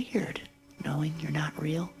 It's weird knowing you're not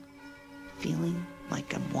real, feeling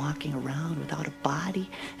like I'm walking around without a body,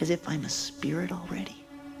 as if I'm a spirit already.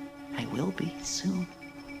 I will be soon.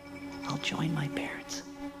 I'll join my parents.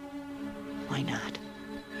 Why not?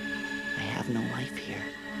 I have no life here.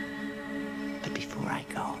 But before I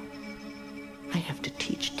go, I have to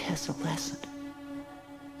teach Tess a lesson.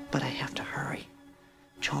 But I have to hurry.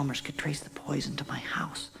 Chalmers could trace the poison to my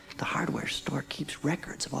house. The hardware store keeps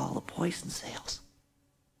records of all the poison sales.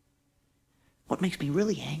 What makes me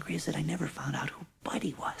really angry is that I never found out who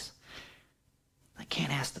Buddy was. I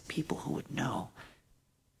can't ask the people who would know.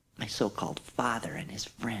 My so-called father and his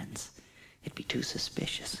friends. It'd be too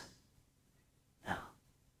suspicious. No.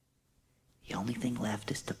 The only thing left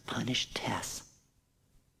is to punish Tess.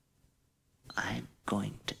 I'm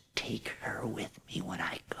going to take her with me when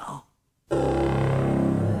I go.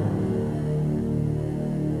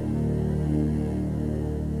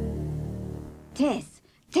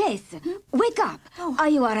 Tess, wake up. Are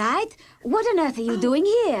you all right? What on earth are you doing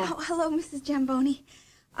here? Oh, hello, Mrs. Jamboni.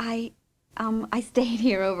 I stayed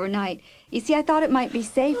here overnight. You see, I thought it might be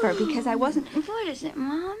safer because I wasn't... What is it,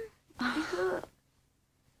 Mom?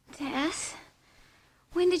 Tess?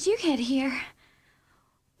 When did you get here?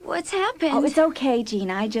 What's happened? Oh, it's okay,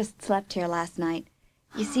 Gina. I just slept here last night.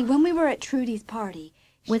 You see, when we were at Trudy's party...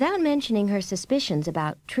 Without mentioning her suspicions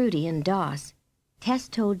about Trudy and Doss, Tess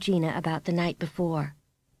told Gina about the night before.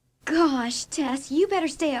 Gosh, Tess, you better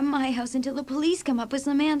stay at my house until the police come up with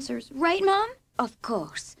some answers. Right, Mom? Of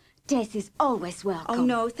course. Tess is always welcome. Oh,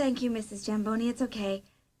 no, thank you, Mrs. Jamboni. It's okay.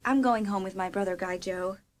 I'm going home with my brother, Guy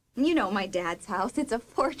Joe. You know my dad's house. It's a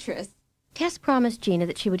fortress. Tess promised Gina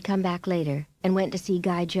that she would come back later and went to see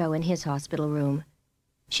Guy Joe in his hospital room.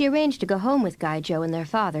 She arranged to go home with Guy Joe and their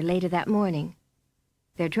father later that morning.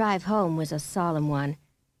 Their drive home was a solemn one.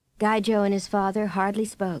 Guy Joe and his father hardly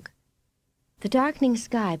spoke. The darkening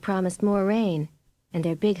sky promised more rain, and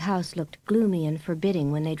their big house looked gloomy and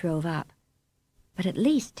forbidding when they drove up. But at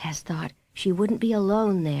least, Tess thought, she wouldn't be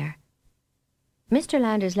alone there. Mr.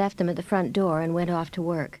 Landers left them at the front door and went off to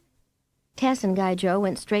work. Tess and Guy Joe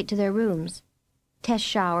went straight to their rooms. Tess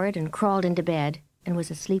showered and crawled into bed and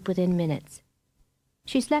was asleep within minutes.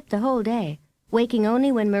 She slept the whole day, waking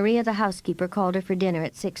only when Maria the housekeeper called her for dinner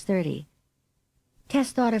at 6:30.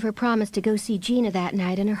 Tess thought of her promise to go see Gina that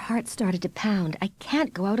night, and her heart started to pound. I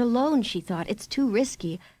can't go out alone, she thought. It's too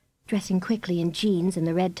risky. Dressing quickly in jeans and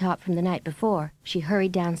the red top from the night before, she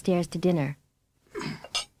hurried downstairs to dinner.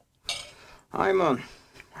 I'm,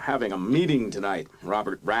 having a meeting tonight.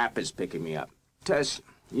 Robert Rapp is picking me up. Tess,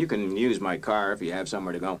 you can use my car if you have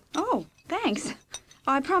somewhere to go. Oh, thanks.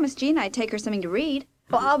 I promised Gina I'd take her something to read.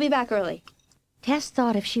 Well, I'll be back early. Tess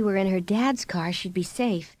thought if she were in her dad's car, she'd be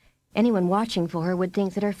safe. Anyone watching for her would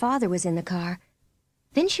think that her father was in the car.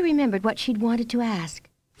 Then she remembered what she'd wanted to ask.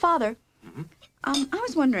 Father, I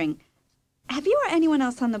was wondering, have you or anyone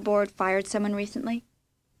else on the board fired someone recently?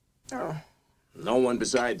 Oh, no one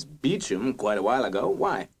besides Beecham quite a while ago.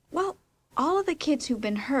 Why? Well, all of the kids who've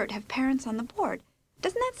been hurt have parents on the board.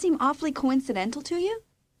 Doesn't that seem awfully coincidental to you?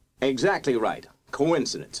 Exactly right.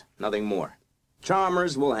 Coincidence. Nothing more.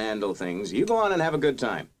 Chalmers will handle things. You go on and have a good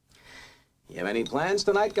time. You have any plans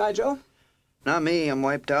tonight, Guy Joe? Not me. I'm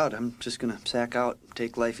wiped out. I'm just gonna sack out and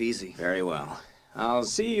take life easy. Very well. I'll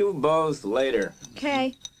see you both later.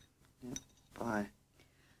 Okay. Bye.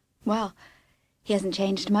 Well, he hasn't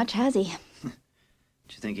changed much, has he? Do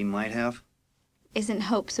you think he might have? Isn't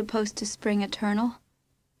hope supposed to spring eternal?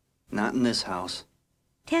 Not in this house.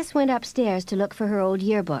 Tess went upstairs to look for her old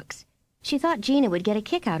yearbooks. She thought Gina would get a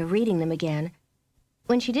kick out of reading them again.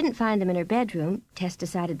 When she didn't find them in her bedroom, Tess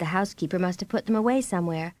decided the housekeeper must have put them away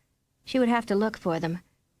somewhere. She would have to look for them.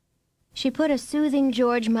 She put a soothing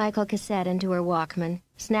George Michael cassette into her Walkman,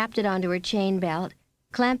 snapped it onto her chain belt,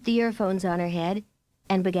 clamped the earphones on her head,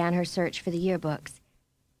 and began her search for the yearbooks.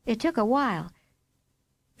 It took a while.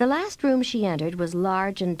 The last room she entered was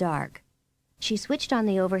large and dark. She switched on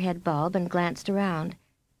the overhead bulb and glanced around.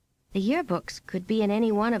 The yearbooks could be in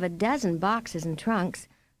any one of a dozen boxes and trunks.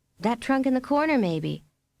 That trunk in the corner, maybe.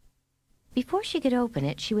 Before she could open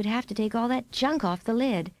it, she would have to take all that junk off the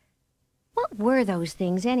lid. What were those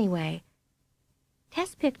things, anyway?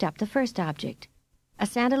 Tess picked up the first object, a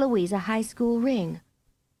Santa Luisa high school ring,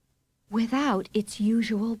 without its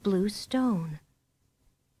usual blue stone.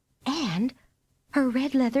 And her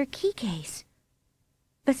red leather key case.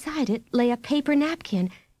 Beside it lay a paper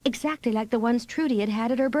napkin, exactly like the ones Trudy had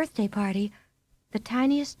had at her birthday party. The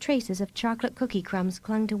tiniest traces of chocolate cookie crumbs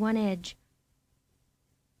clung to one edge.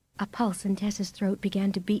 A pulse in Tess's throat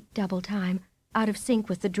began to beat double time, out of sync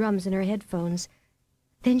with the drums in her headphones.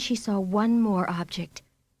 Then she saw one more object,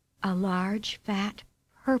 a large, fat,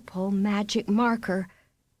 purple magic marker.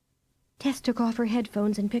 Tess took off her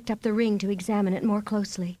headphones and picked up the ring to examine it more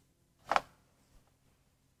closely.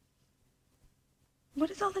 What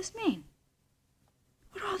does all this mean?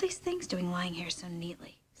 What are all these things doing lying here so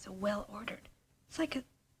neatly, so well ordered? It's like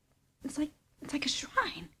a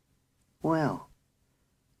shrine. Well,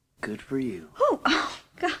 good for you. Oh,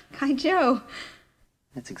 God, Guy Joe.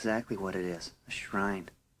 That's exactly what it is. A shrine.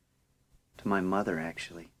 To my mother,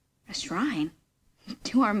 actually. A shrine?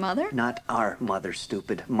 To our mother? Not our mother,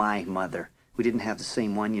 stupid. My mother. We didn't have the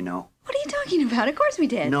same one, you know. What are you talking about? Of course we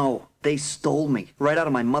did. No, they stole me right out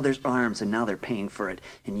of my mother's arms, and now they're paying for it.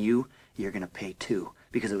 And you're gonna pay too,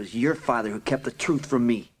 because it was your father who kept the truth from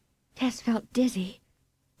me. Tess felt dizzy.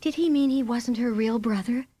 Did he mean he wasn't her real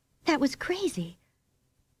brother? That was crazy.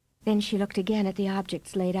 Then she looked again at the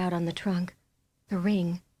objects laid out on the trunk. The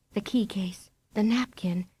ring, the key case, the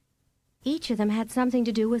napkin. Each of them had something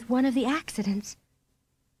to do with one of the accidents.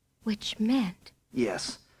 Which meant...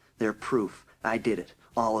 Yes, they're proof. I did it.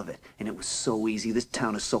 All of it. And it was so easy. This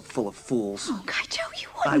town is so full of fools. Oh, God, Joe, you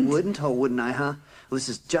wouldn't. I wouldn't? Oh, wouldn't I, huh? Well, this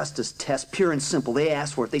is justice, Tess. Pure and simple. They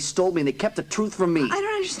asked for it. They stole me and they kept the truth from me. I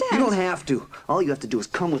don't understand. You don't have to. All you have to do is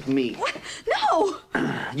come with me. What? No!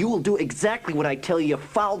 You will do exactly what I tell you. You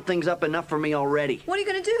fouled things up enough for me already. What are you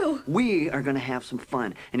going to do? We are going to have some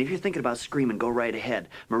fun. And if you're thinking about screaming, go right ahead.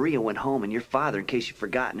 Maria went home, and your father, in case you've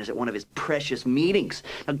forgotten, is at one of his precious meetings.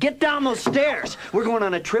 Now get down those stairs. We're going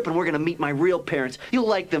on a trip, and we're going to meet my real parents. You'll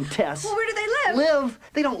like them, Tess. Well, where do they live? Live?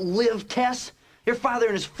 They don't live, Tess. Your father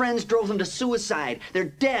and his friends drove them to suicide. They're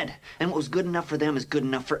dead. And what was good enough for them is good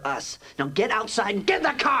enough for us. Now get outside and get in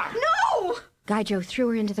the car! No! Gaijo threw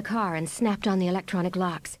her into the car and snapped on the electronic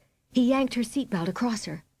locks. He yanked her seatbelt across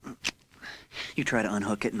her. You try to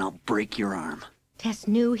unhook it and I'll break your arm. Tess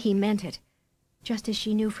knew he meant it, just as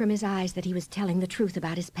she knew from his eyes that he was telling the truth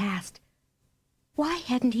about his past. Why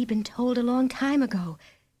hadn't he been told a long time ago?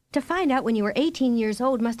 To find out when you were 18 years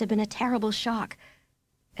old must have been a terrible shock.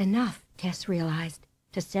 Enough, Tess realized,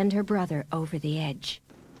 to send her brother over the edge.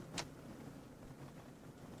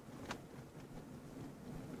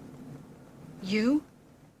 You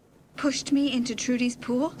pushed me into Trudy's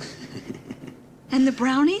pool? And the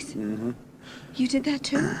brownies? Mm-hmm. You did that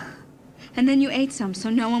too? And then you ate some so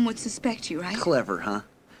no one would suspect you, right? Clever, huh?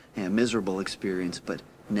 Yeah, miserable experience, but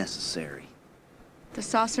necessary. The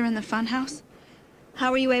saucer in the funhouse?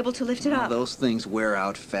 How were you able to lift it up? Those things wear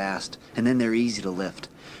out fast, and then they're easy to lift.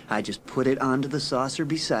 I just put it onto the saucer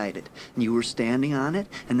beside it, and you were standing on it,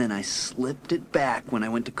 and then I slipped it back when I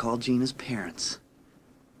went to call Gina's parents.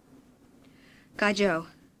 Gaijo,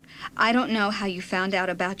 I don't know how you found out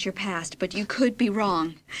about your past, but you could be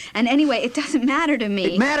wrong. And anyway, it doesn't matter to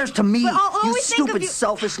me. It matters to me, But I'll you always think of stupid, you...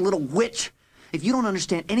 selfish little witch. If you don't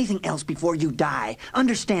understand anything else before you die,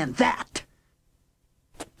 understand that.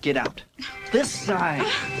 Get out. This side.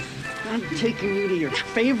 I'm taking you to your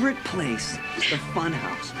favorite place, the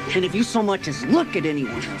Funhouse. And if you so much as look at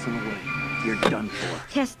anyone else in the way, you're done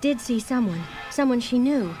for. Tess did see someone she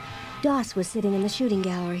knew. Doss was sitting in the shooting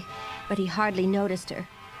gallery, but he hardly noticed her.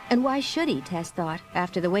 And why should he, Tess thought,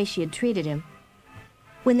 after the way she had treated him?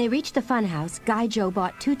 When they reached the Funhouse, Gaijo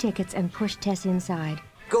bought 2 tickets and pushed Tess inside.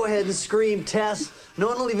 Go ahead and scream, Tess. No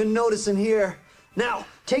one will even notice in here. Now,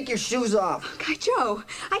 take your shoes off. Gaijo,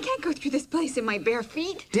 I can't go through this place in my bare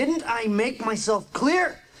feet. Didn't I make myself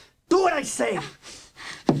clear? Do what I say.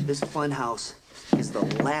 This Funhouse is the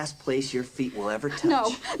last place your feet will ever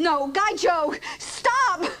touch. No, Gaijo,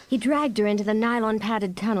 stop! He dragged her into the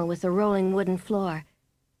nylon-padded tunnel with the rolling wooden floor.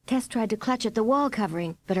 Tess tried to clutch at the wall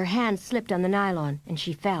covering, but her hand slipped on the nylon, and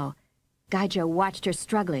she fell. Gaijo watched her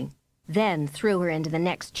struggling, then threw her into the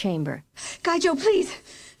next chamber. Gaijo, please!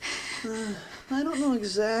 I don't know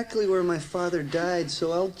exactly where my father died,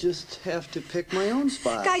 so I'll just have to pick my own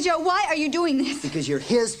spot. Gaijo, why are you doing this? Because you're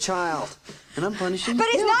his child, and I'm punishing But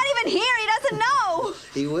him. he's not even here, he doesn't know!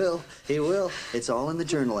 He will. It's all in the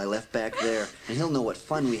journal I left back there, and he'll know what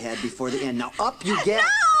fun we had before the end. Now up you get! No!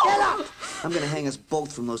 Get up! I'm gonna hang us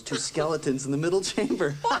both from those 2 skeletons in the middle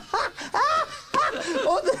chamber.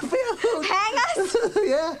 Oh, the hang us?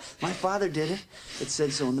 Yeah, my father did it. It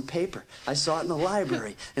said so in the paper. I saw it in the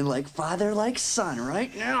library. And like father, like son,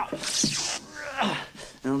 right now.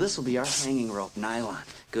 Now this will be our hanging rope, nylon,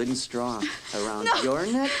 good and strong. Around your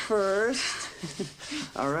neck first.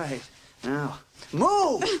 All right, now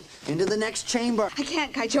move into the next chamber. I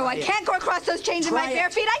can't, Gaijo. I can't go across those chains in my bare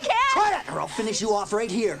feet. I can't. Try it, or I'll finish you off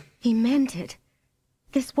right here. He meant it.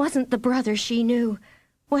 This wasn't the brother she knew.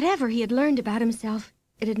 Whatever he had learned about himself,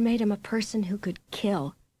 it had made him a person who could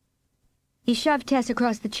kill. He shoved Tess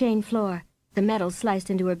across the chain floor. The metal sliced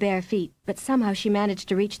into her bare feet, but somehow she managed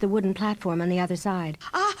to reach the wooden platform on the other side.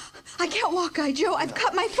 I can't walk, Gaijo. I've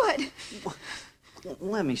cut my foot.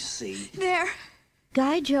 Let me see. There.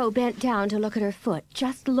 Gaijo bent down to look at her foot,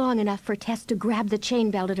 just long enough for Tess to grab the chain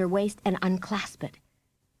belt at her waist and unclasp it.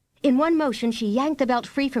 In one motion, she yanked the belt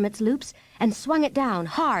free from its loops and swung it down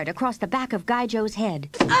hard across the back of Gaijo's head.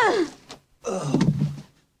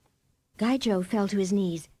 Gaijo fell to his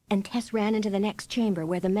knees, and Tess ran into the next chamber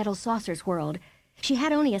where the metal saucers whirled. She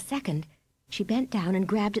had only a second. She bent down and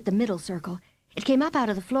grabbed at the middle circle. It came up out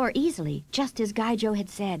of the floor easily, just as Gaijo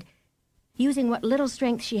had said. Using what little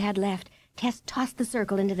strength she had left, Tess tossed the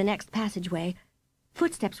circle into the next passageway.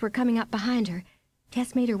 Footsteps were coming up behind her.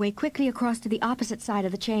 Tess made her way quickly across to the opposite side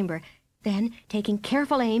of the chamber. Then, taking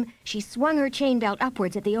careful aim, she swung her chain belt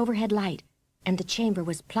upwards at the overhead light, and the chamber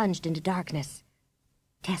was plunged into darkness.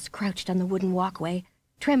 Tess crouched on the wooden walkway,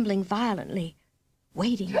 trembling violently,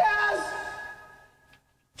 waiting. Tess!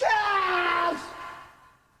 Tess!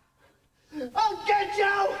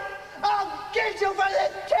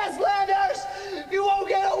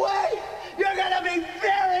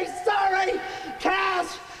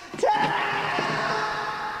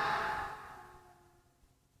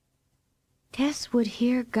 Tess would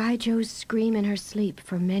hear Guy Joe's scream in her sleep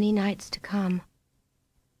for many nights to come.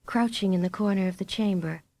 Crouching in the corner of the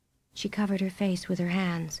chamber, she covered her face with her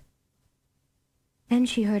hands. Then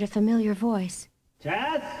she heard a familiar voice.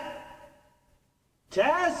 Tess?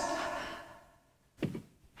 Tess?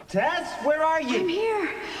 Tess, where are you? I'm here.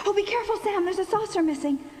 Oh, be careful, Sam. There's a saucer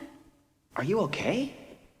missing. Are you okay?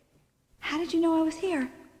 How did you know I was here?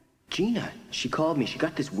 Gina, she called me. She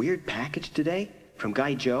got this weird package today from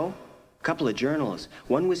Guy Joe. A couple of journals.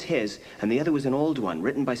 One was his, and the other was an old one,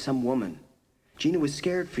 written by some woman. Gina was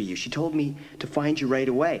scared for you. She told me to find you right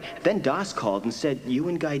away. Then Doss called and said you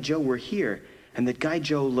and Guy Joe were here, and that Guy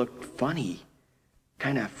Joe looked funny.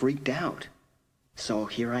 Kind of freaked out. So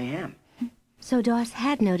here I am. So Doss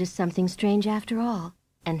had noticed something strange after all,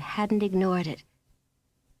 and hadn't ignored it.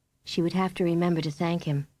 She would have to remember to thank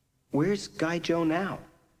him. Where's Guy Joe now?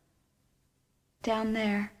 Down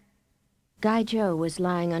there. Guy Joe was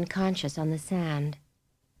lying unconscious on the sand.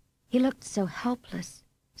 He looked so helpless,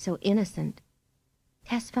 so innocent.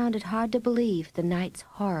 Tess found it hard to believe the night's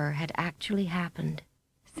horror had actually happened.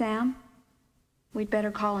 Sam, we'd better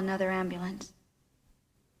call another ambulance.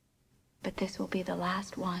 But this will be the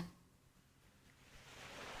last one.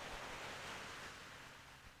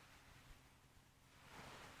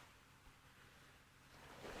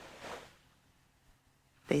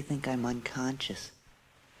 They think I'm unconscious,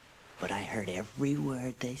 but I heard every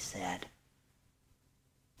word they said.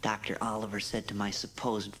 Dr. Oliver said to my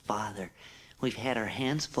supposed father, "We've had our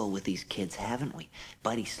hands full with these kids, haven't we?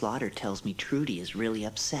 Buddy Slaughter tells me Trudy is really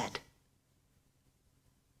upset."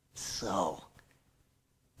 So,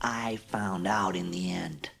 I found out in the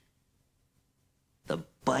end. The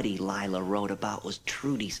Buddy Lila wrote about was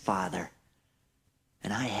Trudy's father,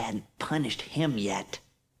 and I hadn't punished him yet.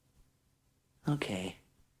 Okay.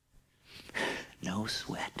 No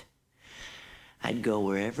sweat. I'd go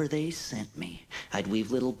wherever they sent me. I'd weave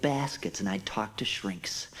little baskets and I'd talk to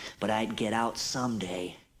shrinks. But I'd get out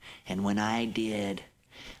someday. And when I did,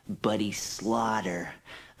 Buddy Slaughter,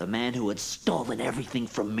 the man who had stolen everything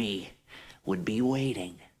from me, would be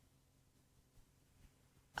waiting.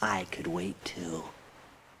 I could wait too.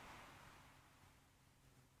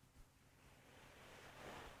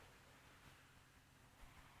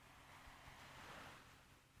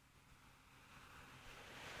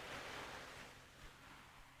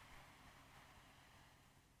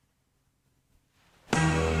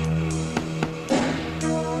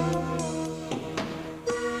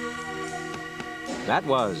 That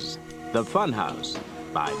was The Funhouse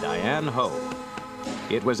by Diane Hoh.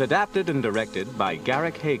 It was adapted and directed by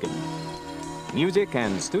Garrick Hagon. Music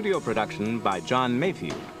and studio production by John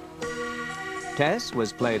Mayfield. Tess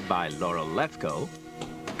was played by Laurel Lefko,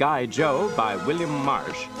 Guy Joe by William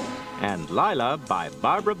Marsh, and Lila by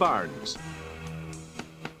Barbara Barnes.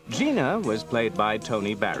 Gina was played by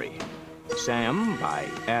Tony Barry, Sam by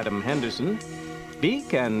Adam Henderson,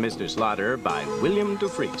 Beak and Mr. Slaughter by William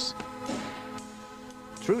Dufresne.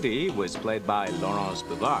 Trudy was played by Laurence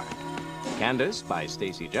Bouvard, Candace by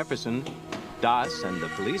Stacey Jefferson, Doss and the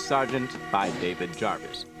Police Sergeant by David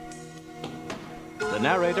Jarvis. The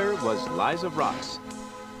narrator was Liza Ross.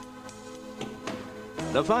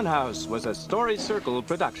 The Funhouse was a Story Circle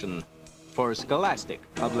production for Scholastic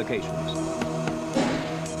Publications.